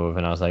can't move,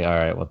 and I was like, all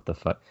right, what the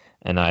fuck?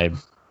 And I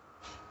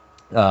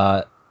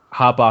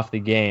hop off the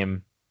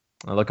game,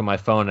 I look at my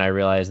phone, and I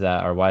realize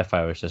that our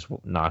Wi-Fi was just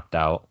knocked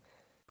out.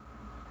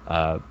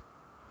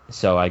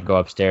 So I go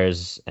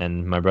upstairs,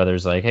 and my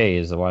brother's like, hey,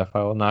 is the Wi-Fi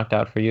all knocked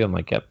out for you? I'm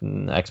like, yep,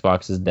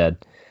 Xbox is dead.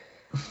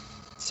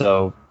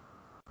 So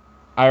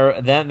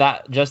then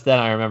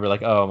I remember,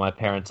 like, oh, my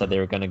parents said they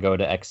were going to go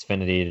to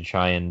Xfinity to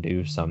try and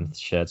do some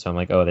shit. So I'm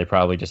like, oh, they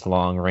probably just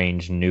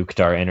long-range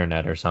nuked our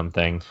internet or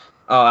something.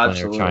 Oh,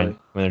 absolutely.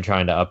 When they're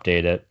trying to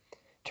update it.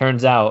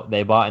 Turns out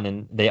they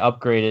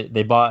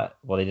upgraded.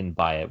 Well, they didn't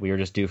buy it. We were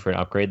just due for an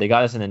upgrade. They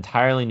got us an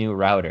entirely new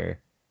router.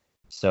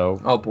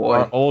 So oh boy,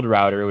 our old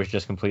router was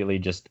just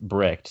completely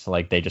bricked.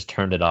 Like they just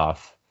turned it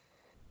off.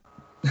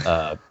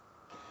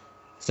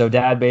 So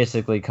Dad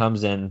basically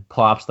comes in,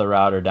 plops the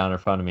router down in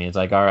front of me. It's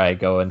like, all right,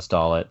 go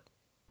install it.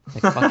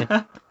 Like,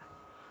 fucking...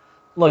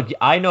 Look,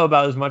 I know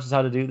about as much as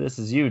how to do this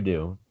as you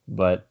do,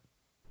 but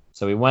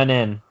so we went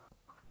in.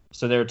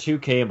 So there are 2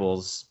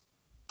 cables.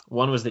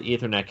 One was the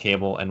Ethernet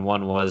cable, and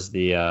one was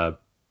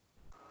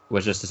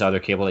was just this other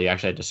cable that you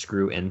actually had to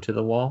screw into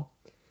the wall.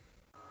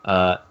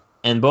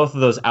 And both of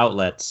those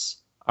outlets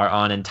are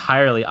on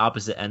entirely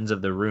opposite ends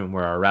of the room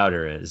where our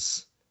router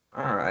is.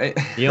 All right.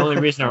 The only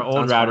reason our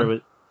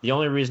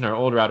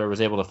old router was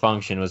able to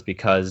function was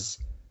because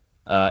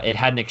it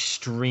had an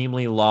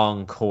extremely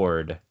long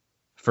cord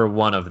for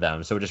one of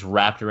them, so it just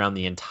wrapped around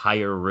the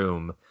entire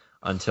room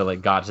until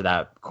it got to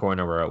that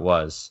corner where it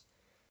was.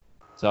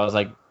 So I was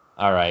like,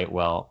 all right,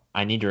 well,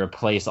 I need to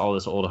replace all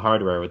this old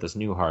hardware with this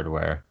new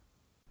hardware.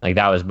 Like,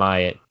 that was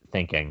my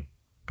thinking.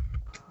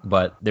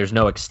 But there's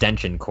no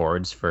extension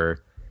cords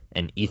for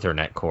an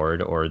Ethernet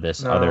cord or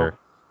this other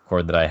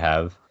cord that I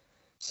have.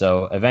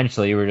 So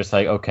eventually we're just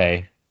like,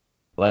 okay,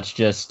 let's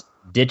just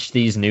ditch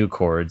these new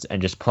cords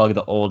and just plug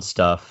the old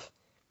stuff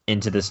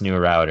into this new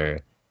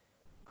router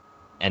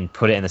and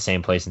put it in the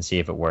same place and see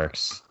if it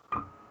works.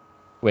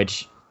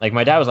 Which, like,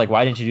 my dad was like,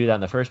 why didn't you do that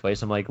in the first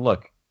place? I'm like,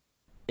 look,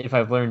 if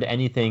I've learned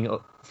anything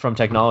from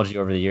technology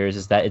over the years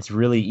is that it's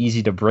really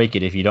easy to break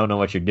it if you don't know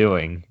what you're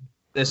doing.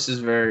 This is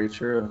very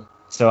true.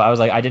 So I was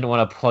like, I didn't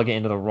want to plug it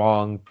into the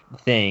wrong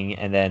thing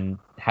and then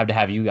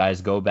have you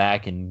guys go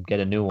back and get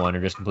a new one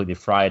or just completely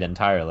fry it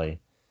entirely.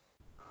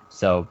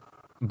 So,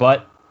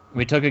 but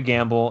we took a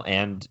gamble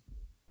and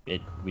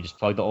we just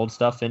plugged the old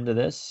stuff into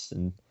this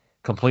and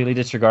completely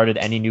disregarded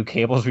any new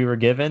cables we were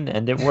given,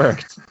 and it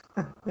worked.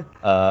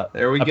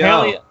 There we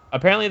go.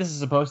 Apparently this is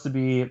supposed to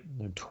be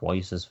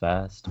twice as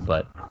fast,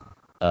 but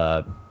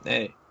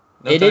hey,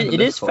 it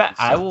is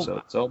fast.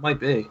 So it might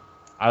be.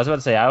 I was about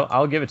to say,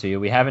 I'll give it to you.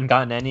 We haven't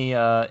gotten any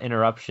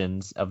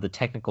interruptions of the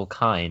technical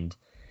kind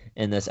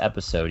in this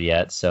episode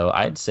yet, so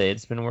I'd say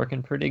it's been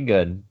working pretty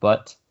good.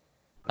 But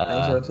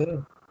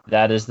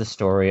that is the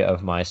story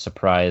of my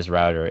surprise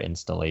router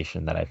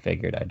installation that I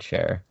figured I'd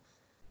share.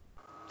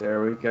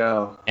 There we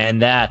go.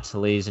 And that,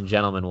 ladies and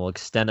gentlemen, will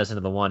extend us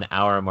into the 1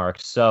 hour mark.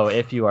 So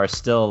if you are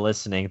still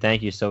listening,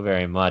 thank you so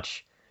very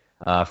much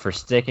for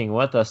sticking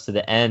with us to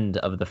the end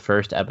of the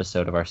first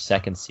episode of our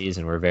second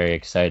season. We're very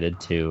excited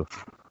to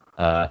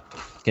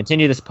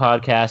continue this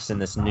podcast in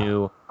this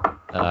new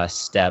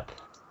step,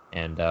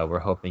 and we're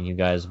hoping you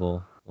guys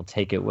will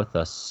take it with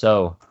us.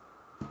 So,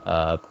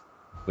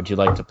 would you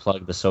like to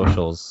plug the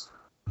socials?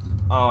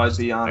 Oh, it's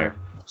the honor.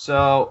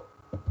 So,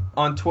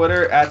 on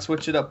Twitter, at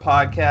Switch It Up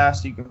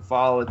Podcast, you can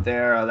follow it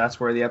there. That's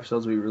where the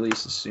episodes will be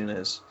released as soon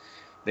as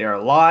they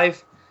are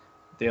live.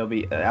 They'll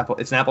be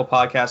it's an Apple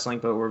Podcast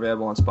link, but we're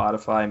available on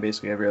Spotify and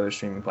basically every other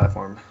streaming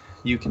platform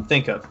you can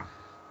think of.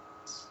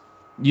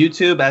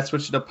 YouTube, at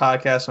Switch It Up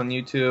Podcast on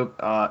YouTube.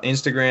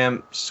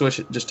 Instagram,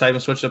 just type in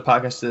Switch It Up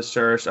Podcast to the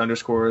search,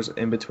 underscores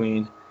in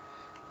between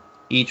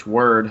each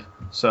word.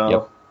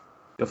 So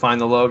You'll find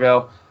the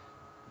logo.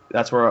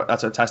 That's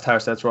our test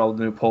house. That's where all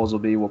the new polls will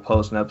be. We'll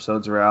post when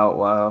episodes are out.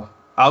 Wow.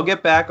 I'll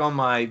get back on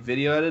my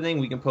video editing.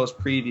 We can post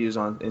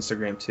previews on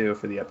Instagram too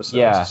for the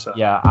episodes.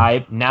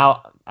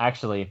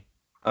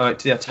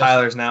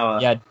 Tyler's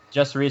now.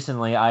 Just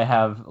recently I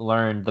have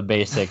learned the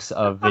basics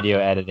of video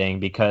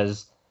editing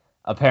because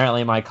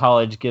apparently my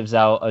college gives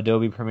out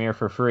Adobe Premiere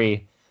for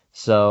free.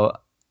 So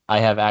I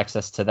have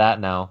access to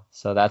that now,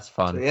 so that's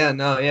fun.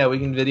 So we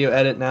can video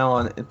edit now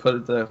and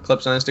put the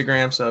clips on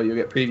Instagram, so you'll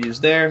get previews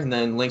there, and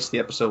then links to the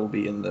episode will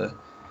be in the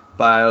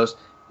bios.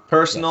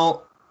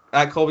 Personal,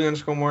 at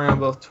Colby_Mori on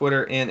both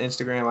Twitter and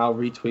Instagram. I'll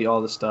retweet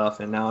all the stuff,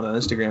 and now on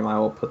Instagram I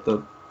will put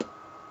the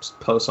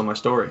post on my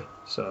story.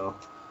 So,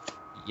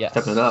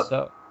 stepping it up.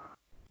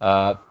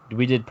 So, did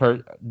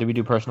we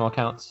do personal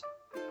accounts?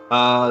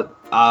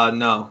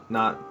 No,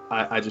 not.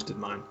 I just did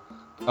mine.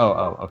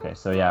 Oh, okay.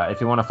 So yeah, if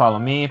you want to follow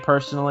me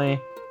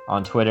personally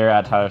on Twitter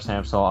at Tyler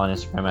Samsel, on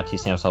Instagram at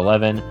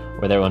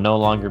TSamsel11, where there will no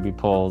longer be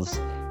polls.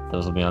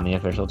 Those will be on the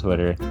official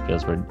Twitter.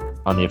 Feels weird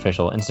on the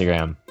official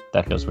Instagram.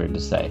 That feels weird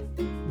to say.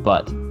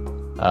 But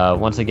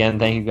once again,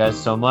 thank you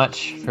guys so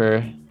much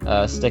for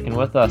sticking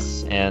with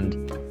us,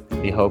 and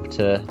we hope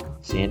to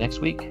see you next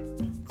week.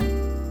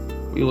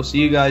 We will see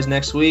you guys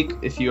next week.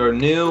 If you are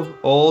new,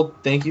 old,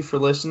 thank you for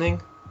listening.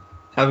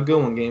 Have a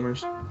good one,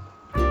 gamers.